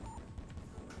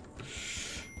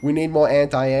 We need more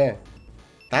anti-air.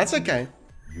 That's okay.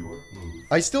 Your move.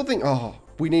 I still think... Oh,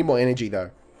 we need more energy, though.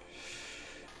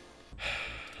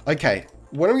 Okay,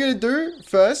 what I'm going to do,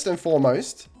 first and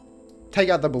foremost, take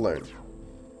out the balloon.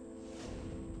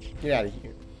 Get out of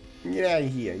here. Get out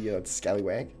of here, you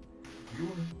scallywag. Your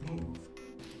move.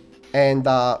 And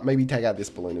maybe take out this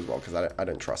balloon as well, because I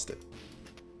don't trust it.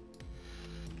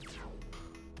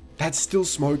 That's still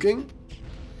smoking?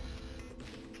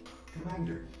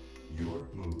 Commander, your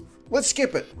move. Let's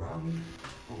skip it. Round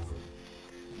over.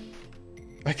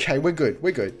 Okay, we're good.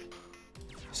 We're good.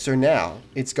 So now,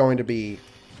 it's going to be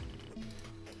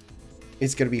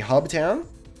Hub Town.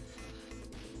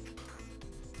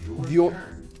 Your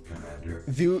turn, Commander.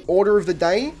 The order of the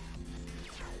day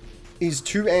is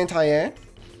 2 anti-air.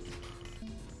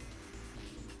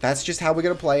 That's just how we're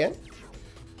going to play it.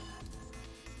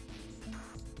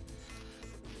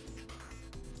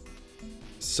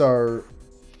 So,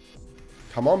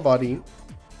 come on, buddy.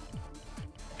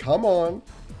 Come on.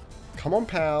 Come on,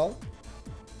 pal.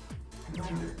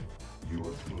 Commander, your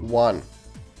move. 1.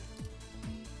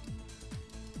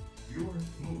 Your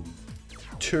move.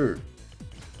 2.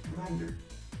 Commander,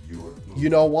 your move. You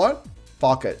know what?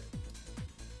 Fuck it.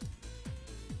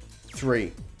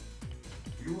 3.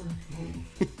 Your move.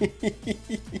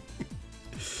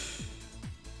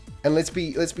 And let's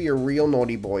be a real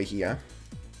naughty boy here.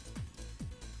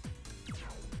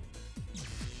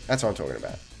 That's what I'm talking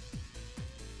about.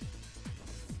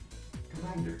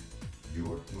 Commander,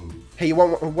 your move. Hey, you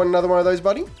want another one of those,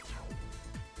 buddy?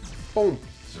 Boom.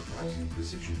 Surprising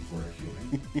precision for a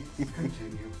human.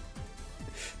 Continue.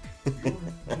 Your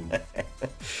move.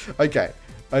 Okay.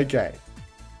 Okay.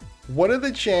 What are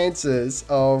the chances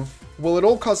of... Well, it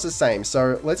all costs the same,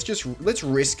 so let's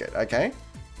risk it, okay?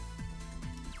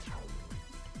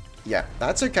 Yeah,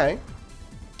 that's okay.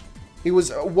 It was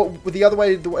the other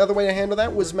way to handle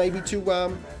that was maybe to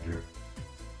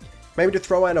Commander,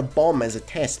 throw out a bomb as a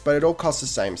test, but it all costs the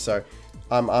same, so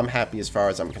I'm happy as far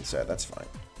as I'm concerned. That's fine.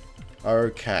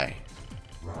 Okay.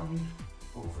 round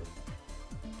over.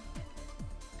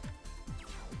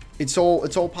 It's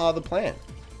all part of the plan.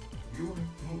 Your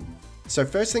move. So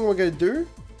first thing we're going to do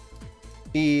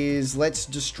is let's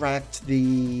distract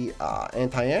the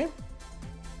anti-air.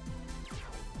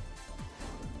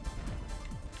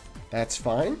 That's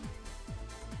fine.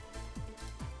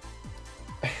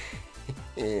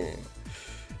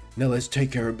 Now let's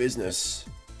take care of business.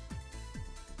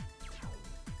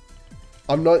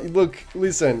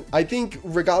 Listen, I think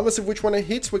regardless of which one it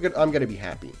hits, I'm gonna be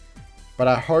happy. But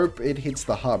I hope it hits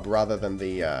the hub rather than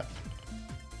the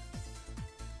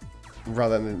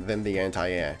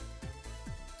anti-air.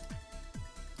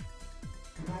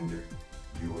 Commander,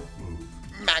 your move.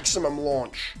 Maximum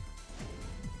launch.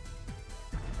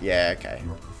 Yeah, okay.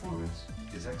 Your performance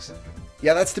is acceptable.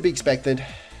 Yeah, that's to be expected.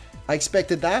 I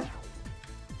expected that.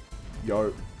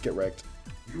 Yo, get wrecked.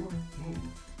 Your move.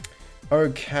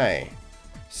 Okay.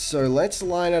 So let's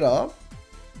line it up.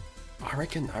 I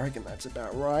reckon that's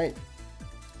about right.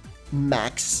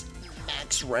 Max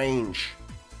range.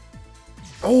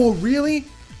 Oh, really?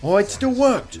 Oh, it still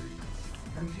worked.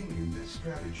 Continue this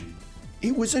strategy.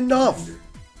 It was enough. Commander,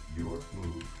 your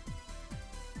move.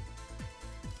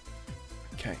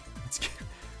 Okay,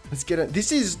 let's get it.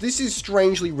 This is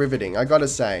strangely riveting, I gotta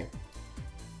say.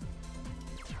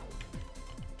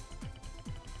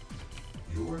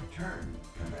 Your turn,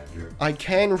 Commander. I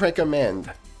can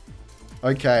recommend.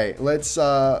 Okay, let's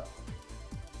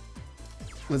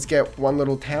get one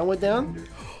little tower down.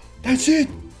 Commander, That's it.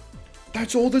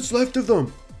 That's all that's left of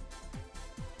them.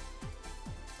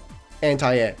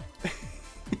 Anti-air.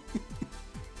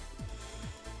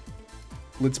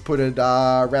 Let's put it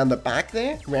around the back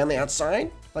there, around the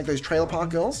outside, like those trailer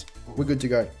park girls. We're good to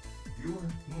go. your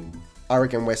move. I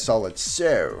reckon we're solid.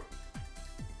 So,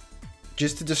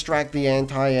 just to distract the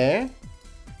anti-air,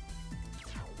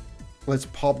 let's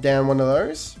pop down one of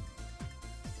those.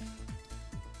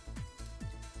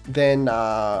 Then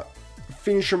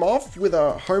finish them off with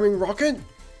a homing rocket,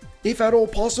 if at all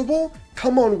possible.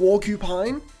 Come on,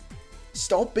 Warcupine.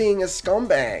 Stop being a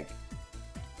scumbag.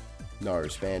 No,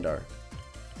 Spando.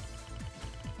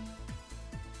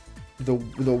 The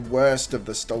worst of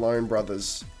the Stallone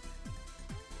brothers.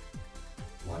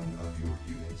 One of your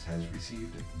units has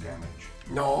received damage.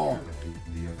 No. Eliminate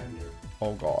the offender.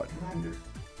 Oh god. Commander,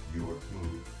 your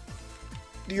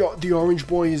move. The orange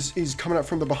boy is coming up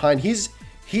from the behind.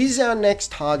 He's our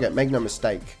next target, make no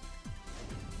mistake.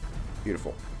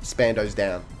 Beautiful. Spando's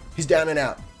down. He's down and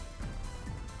out.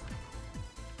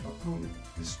 Opponent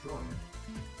destroyed.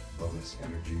 Bonus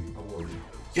energy awarded.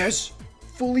 Yes!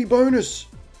 Fully bonus!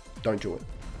 Don't do it.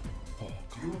 Oh,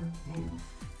 Your move.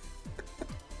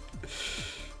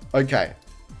 okay.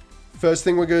 First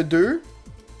thing we're going to do.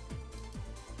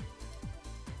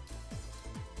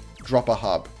 Drop a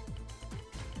hub.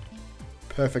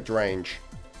 Perfect range.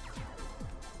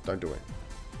 Don't do it.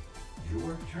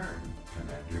 Your turn,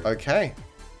 Commander. Okay.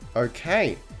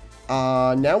 Okay.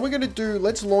 Now we're going to do...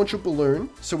 Let's launch a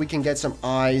balloon so we can get some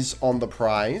eyes on the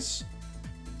prize.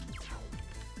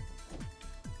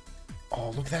 Oh,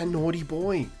 look at that naughty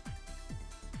boy.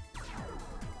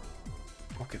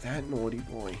 Look at that naughty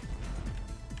boy.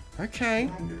 Okay.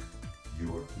 Commander, your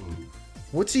move.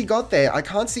 What's he got there? I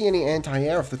can't see any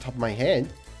anti-air off the top of my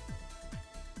head.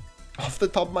 Off the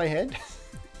top of my head?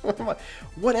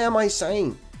 What am I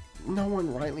saying? No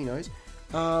one rightly knows.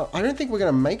 I don't think we're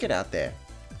going to make it out there.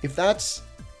 If that's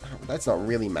not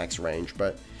really max range,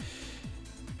 but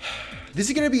this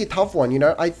is going to be a tough one, you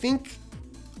know. I think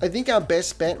our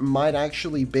best bet might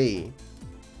actually be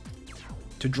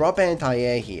to drop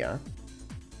anti-air here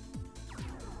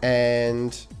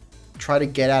and try to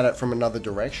get at it from another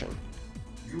direction.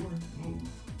 Your move.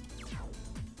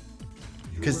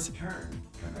 Your 'Cause turn,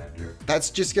 Commander.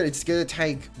 that's just it's gonna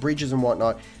take bridges and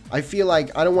whatnot. I feel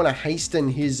like I don't want to hasten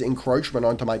his encroachment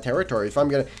onto my territory. If I'm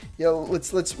gonna, you know,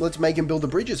 let's make him build the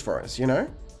bridges for us. You know,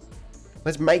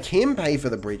 let's make him pay for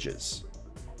the bridges.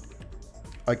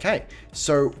 Okay,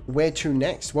 so where to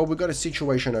next? Well, we've got a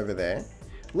situation over there.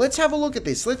 Let's have a look at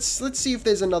this. Let's see if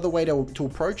there's another way to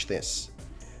approach this.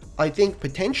 I think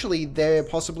potentially there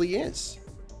possibly is.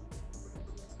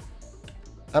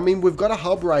 I mean, we've got a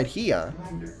hub right here.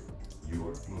 Commander,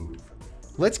 your move.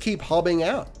 Let's keep hubbing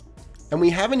out. And we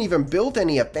haven't even built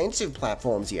any offensive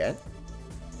platforms yet.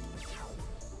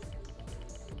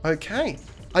 Okay.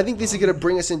 I think this is going to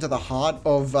bring us into the heart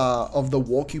of the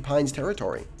Warcupines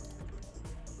territory.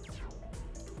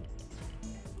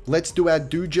 Let's do our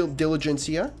due diligence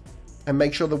here and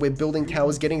make sure that we're building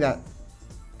towers, getting that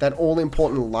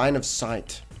all-important line of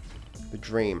sight. The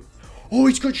dream. Oh,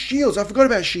 he's got shields. I forgot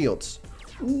about shields.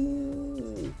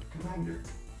 Ooh. Commander,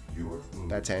 your move.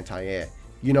 That's anti-air.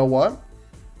 You know what?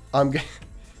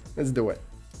 Let's do it.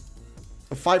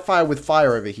 A fight fire with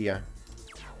fire over here.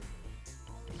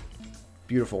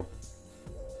 Beautiful.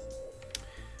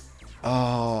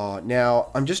 Oh,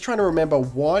 now I'm just trying to remember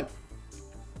what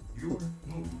Your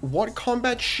move. what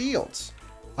combat shields.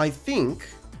 I think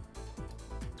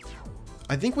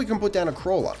we can put down a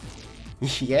crawler.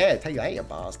 Yeah, take that, you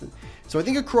bastard. So I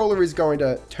think a crawler is going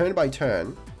to turn by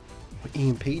turn. He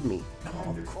impede me.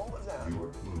 No, the crawler's out.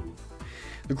 Your move.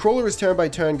 The crawler is turn by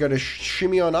turn going to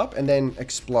shimmy on up and then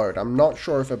explode. I'm not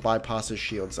sure if it bypasses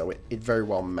shields, though. It very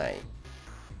well may.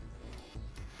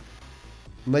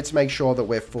 Let's make sure that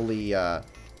we're fully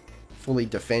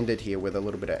defended here with a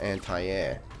little bit of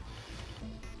anti-air.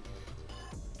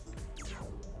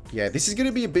 Yeah, this is going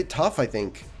to be a bit tough, I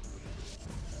think.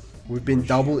 We've been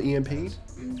double EMP'd.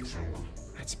 Been disabled.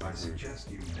 That's I bad. suggest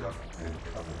you duck and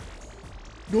cover.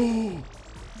 No!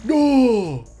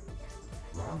 No!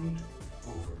 Round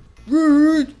over.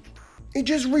 Rude! It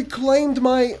just reclaimed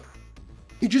my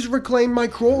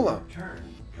crawler. Your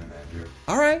turn, Commander.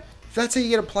 Alright, if that's how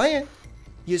you're gonna play it,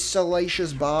 you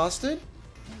salacious bastard.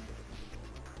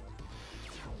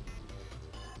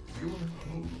 Your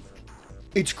move.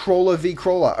 It's crawler v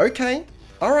crawler. Okay,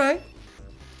 alright.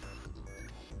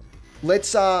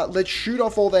 Let's shoot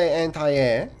off all their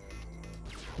anti-air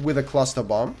with a cluster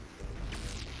bomb.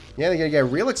 Yeah, they're gonna get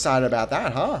real excited about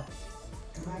that, huh?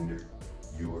 Commander,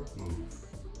 your move.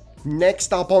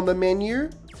 Next up on the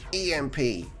menu,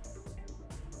 EMP.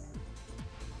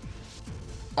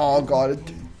 Oh god,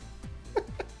 it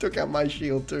took out my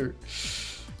shield too.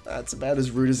 That's about as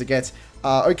rude as it gets.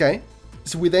 Okay,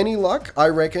 so with any luck, I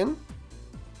reckon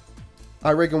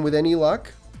with any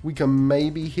luck, we can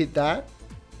maybe hit that.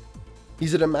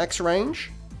 Is it a max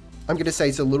range? I'm gonna say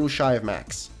it's a little shy of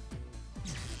max.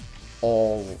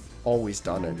 Always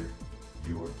done it. Commander,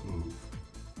 your move.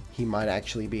 He might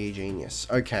actually be a genius.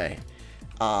 Okay.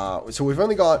 So we've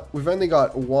only got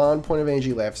 1 point of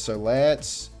energy left, so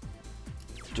let's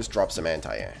just drop some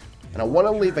anti-air. And I want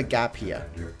to leave a gap here.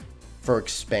 Commander, for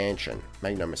expansion.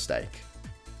 Make no mistake.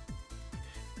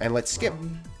 And let's skip.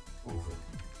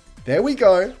 There we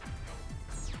go.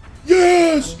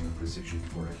 Yes! Precision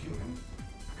for a human.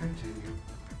 Continue.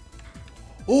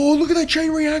 Oh, look at that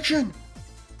chain reaction.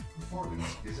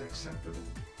 Performance is acceptable.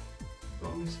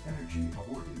 Bonus energy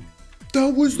awarded.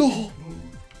 That was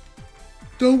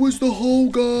the whole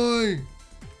guy.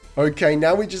 Okay,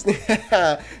 now we just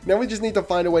need to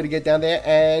find a way to get down there,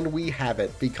 and we have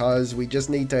it because we just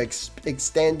need to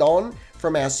extend on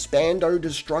from our Spando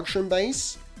destruction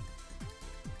base.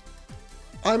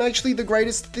 I'm actually the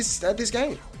greatest at this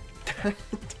game. Don't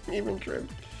even trip.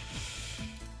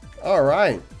 All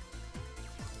right,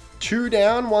 2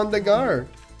 down, 1 to go.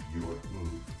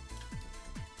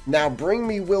 Now bring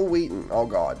me Will Wheaton. Oh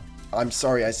God, I'm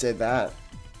sorry I said that.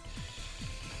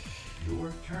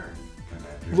 Your turn,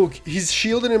 Commander. Look, he's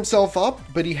shielded himself up,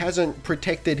 but he hasn't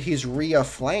protected his rear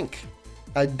flank.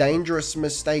 A dangerous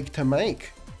mistake to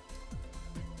make.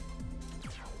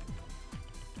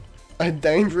 A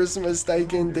dangerous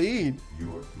mistake indeed.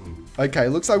 Okay,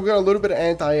 looks like we got a little bit of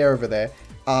anti-air over there.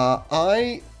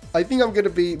 I think I'm gonna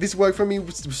be. This worked for me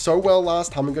so well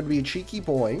last time. I'm gonna be a cheeky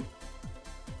boy.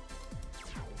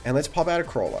 And let's pop out a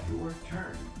crawler. Your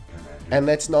turn, Commander. And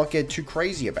let's not get too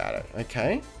crazy about it.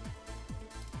 Okay.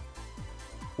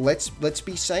 Let's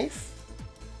be safe.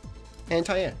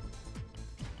 Anti-air.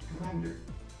 Commander,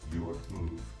 your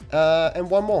move. And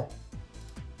 1 more.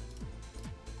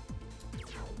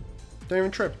 Don't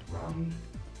even trip. Round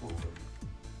over.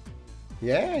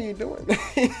 Yeah, how you doing?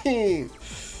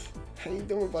 How you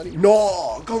doing, buddy?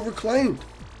 No, got reclaimed.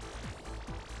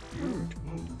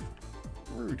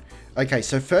 Rude. Okay,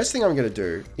 so first thing I'm going to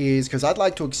do is, because I'd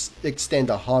like to extend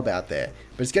a hub out there,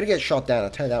 but it's going to get shot down, I'll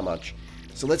tell you that much.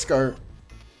 So let's go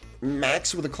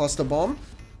max with a cluster bomb.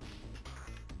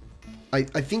 I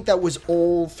think that was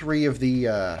all 3 of the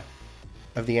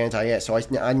anti-air, so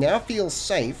I now feel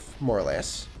safe, more or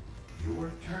less.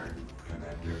 Your turn,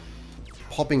 Commander.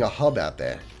 Popping a hub out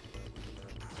there.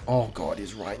 Oh God,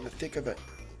 he's right in the thick of it.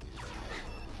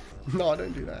 No,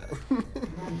 don't do that.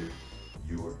 Commander,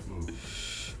 your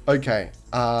move. Okay,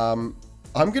 I'm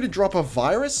gonna drop a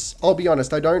virus. I'll be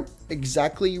honest, I don't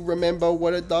exactly remember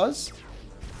what it does.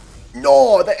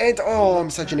 No, oh,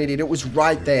 I'm such an idiot. It was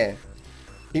right there.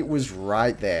 It was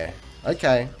right there.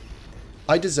 Okay.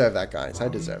 I deserve that, guys. I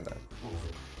deserve that.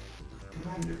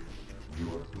 Commander,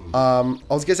 your move.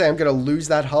 I was gonna say I'm gonna lose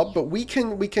that hub, but we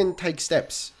can take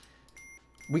steps.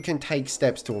 We can take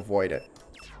steps to avoid it.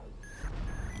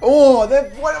 Oh,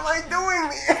 what am I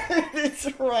doing? It's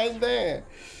right there.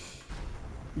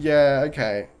 Yeah,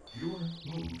 okay. Your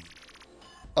move.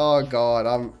 Oh God,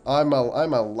 I'm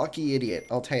a lucky idiot.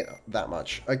 I'll tell you that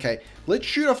much. Okay, let's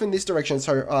shoot off in this direction.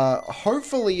 So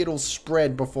hopefully it'll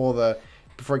spread before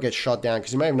it gets shot down,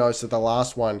 because you may have noticed that the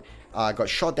last one got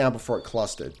shot down before it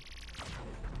clustered.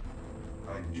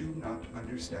 I do not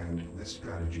understand this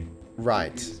strategy.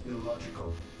 Right. It is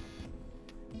illogical.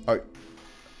 Oh,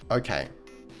 okay.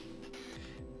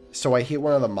 So I hit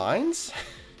one of the mines?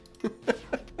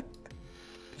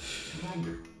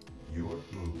 Commander, your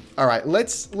move. All right,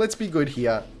 let's be good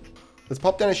here. Let's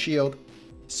pop down a shield,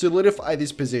 solidify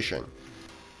this position.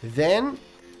 Then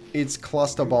it's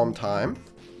cluster bomb time.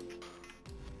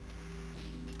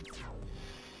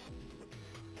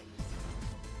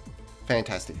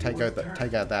 Fantastic. Take out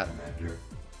that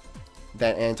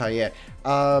anti-air.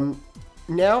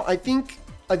 Now I think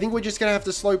we're just gonna have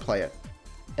to slow play it,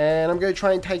 and I'm gonna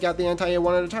try and take out the anti-air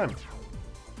 1 at a time.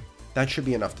 That should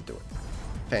be enough to do it.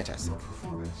 Fantastic. Your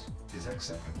performance is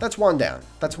acceptable. That's 1 down.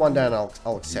 That's 1 down.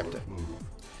 I'll accept it.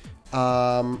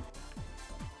 Move.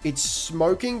 It's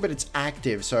smoking, but it's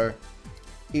active, so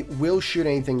it will shoot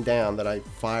anything down that I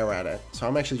fire at it. So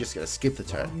I'm actually just gonna skip the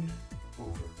turn. Round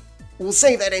over. We'll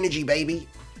save that energy, baby.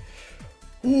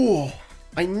 Ooh,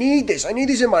 I need this. I need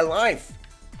this in my life.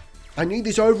 I need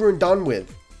this over and done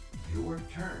with. Your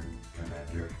turn,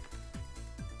 Commander.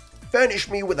 Furnish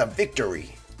me with a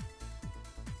victory.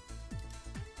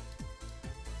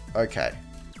 Okay.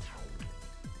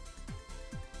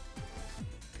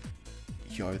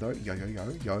 Yo, though. Yo.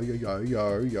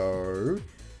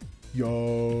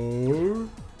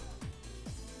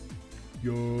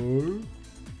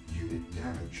 Unit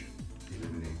damage.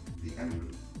 Eliminate the enemy.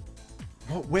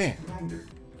 What? Where? Commander,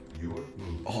 your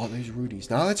move. Oh, those Rudies.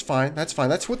 No, that's fine. That's fine.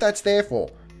 That's what that's there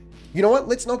for. You know what?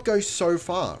 Let's not go so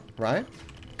far, right?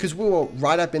 Because we were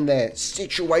right up in their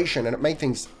situation and it made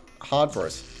things hard for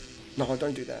us. No,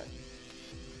 don't do that.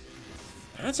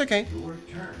 That's okay. Your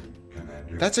turn,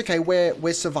 Commander. That's okay.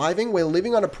 We're surviving. We're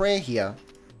living on a prayer here.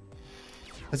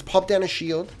 Let's pop down a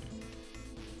shield.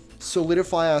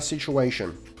 Solidify our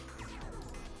situation.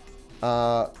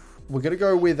 We're going to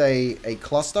go with a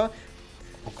cluster.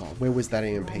 Oh god, where was that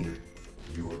EMP?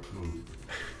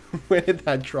 Where did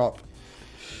that drop?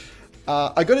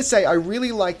 I gotta say, I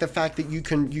really like the fact that you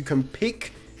can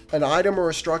pick an item or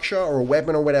a structure or a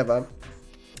weapon or whatever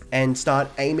and start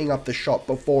aiming up the shot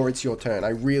before it's your turn. I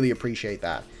really appreciate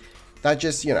that. That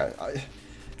just, you know,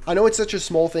 I know it's such a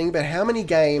small thing, but how many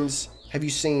games have you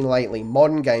seen lately?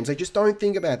 Modern games, they just don't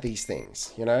think about these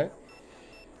things, you know?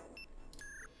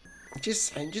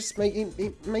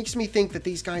 It makes me think that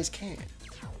these guys can.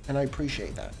 And I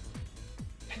appreciate that.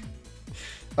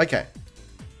 Okay.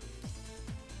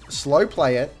 Slow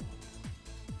play it.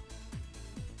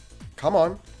 Come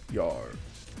on. Yo.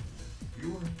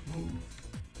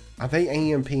 Are they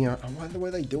EMPing? What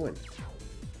are they doing?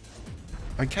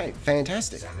 Okay,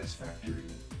 fantastic. Satisfactory.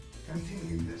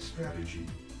 Continue this strategy.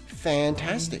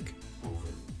 Fantastic. Over.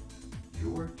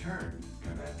 Your turn,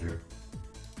 Commander.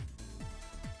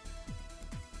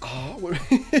 Oh,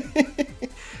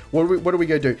 what are we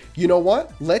going to do? You know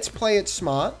what? Let's play it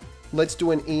smart. Let's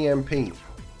do an EMP.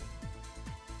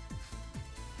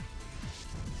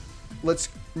 Let's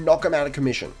knock him out of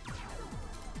commission.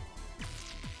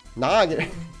 Nah,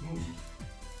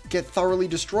 get thoroughly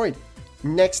destroyed.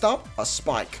 Next up, a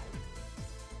spike.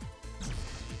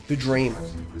 The dream.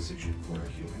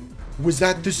 Was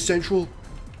that the central...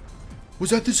 Was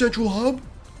that the central hub?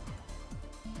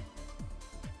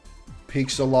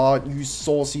 Pixel art, you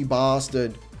saucy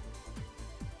bastard.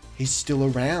 He's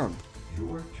still around.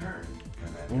 Your turn,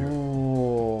 Commander.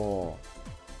 Oh.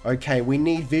 Okay, we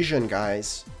need vision,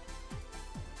 guys.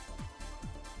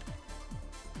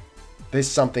 There's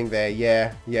something there.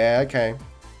 Yeah, okay.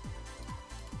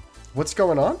 What's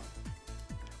going on?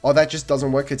 Oh, that just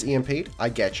doesn't work. It's EMP'd? I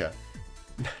getcha.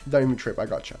 Don't even trip. I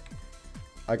gotcha.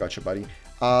 I gotcha, buddy.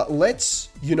 Let's...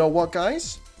 You know what,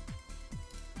 guys?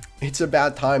 It's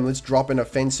about time. Let's drop an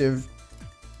offensive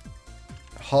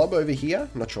hub over here.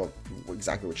 I'm not sure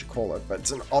exactly what you call it, but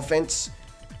it's an offense.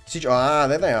 Ah,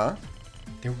 there they are.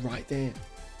 They're right there.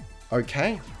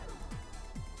 Okay.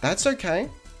 That's okay.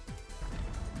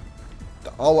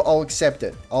 I'll accept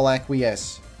it. I'll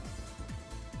acquiesce.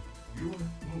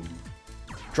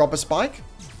 Drop a spike.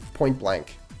 Point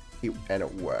blank. And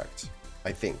it worked.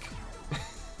 I think.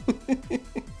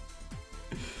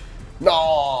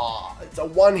 No! It's a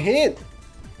one hit!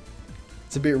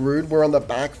 It's a bit rude. We're on the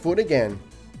back foot again.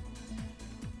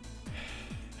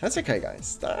 That's okay,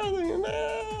 guys. Don't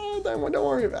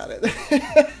worry about it.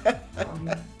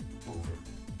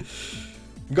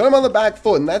 Got him on the back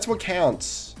foot, and that's what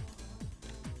counts.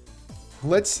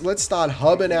 Let's start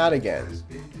hubbing out again.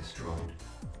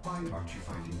 Why aren't you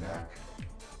fighting back?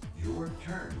 Your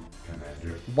turn,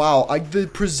 Commander. Wow, the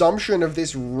presumption of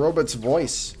this robot's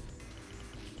voice.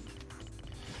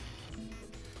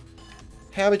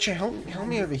 How about you help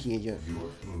me over here, you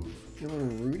little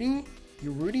Rudy?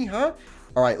 You Rudy, huh?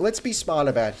 Alright, let's be smart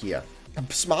about here.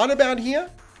 Smart about here?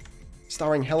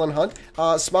 Starring Helen Hunt.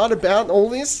 Smart about all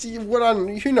this?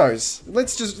 Who knows?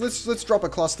 Let's drop a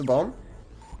cluster bomb.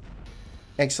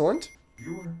 Excellent.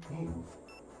 Your move.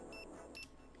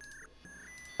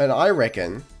 And I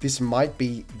reckon this might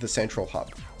be the central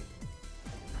hub.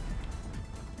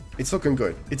 It's looking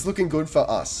good. It's looking good for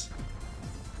us.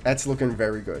 That's looking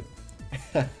very good.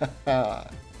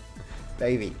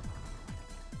 Baby.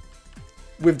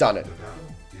 We've done it. The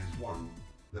battle is won.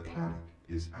 The planet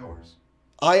is ours.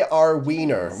 I.R.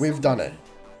 Wiener. We've done it.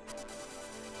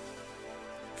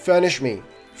 Furnish me.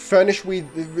 Furnish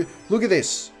with... Look at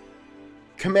this.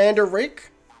 Commander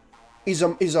Rick is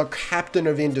a captain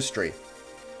of industry.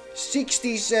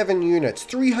 67 units.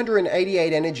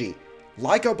 388 energy.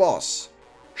 Like a boss.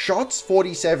 Shots,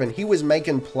 47. He was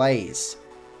making plays.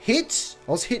 Hits?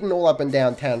 I was hitting all up and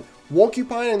down town.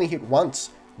 Walkupine only hit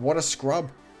once. What a scrub.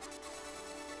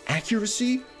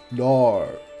 Accuracy? No.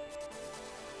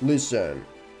 Listen.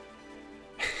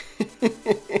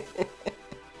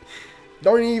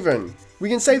 Don't even. We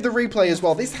can save the replay as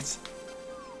well. That's...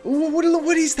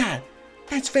 What is that?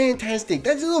 That's fantastic.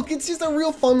 Look, it's just a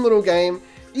real fun little game.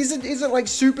 Is it like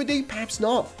super deep? Perhaps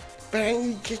not. But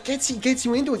it gets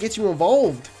you into it, gets you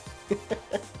involved.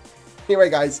 Anyway,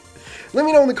 guys, let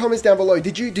me know in the comments down below.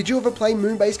 Did you ever play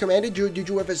MoonBase Commander? Did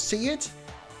you ever see it?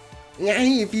 Yeah,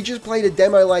 if you just played a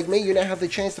demo like me, you now have the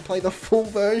chance to play the full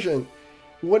version.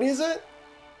 What is it?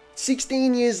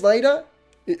 16 years later?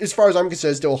 As far as I'm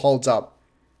concerned, it still holds up.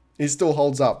 It still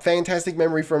holds up. Fantastic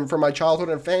memory from my childhood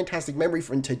and fantastic memory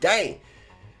from today.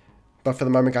 But for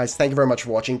the moment, guys, thank you very much for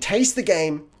watching. Taste the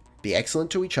game. Be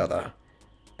excellent to each other.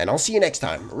 And I'll see you next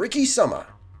time. Ricky Summer,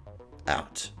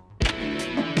 out.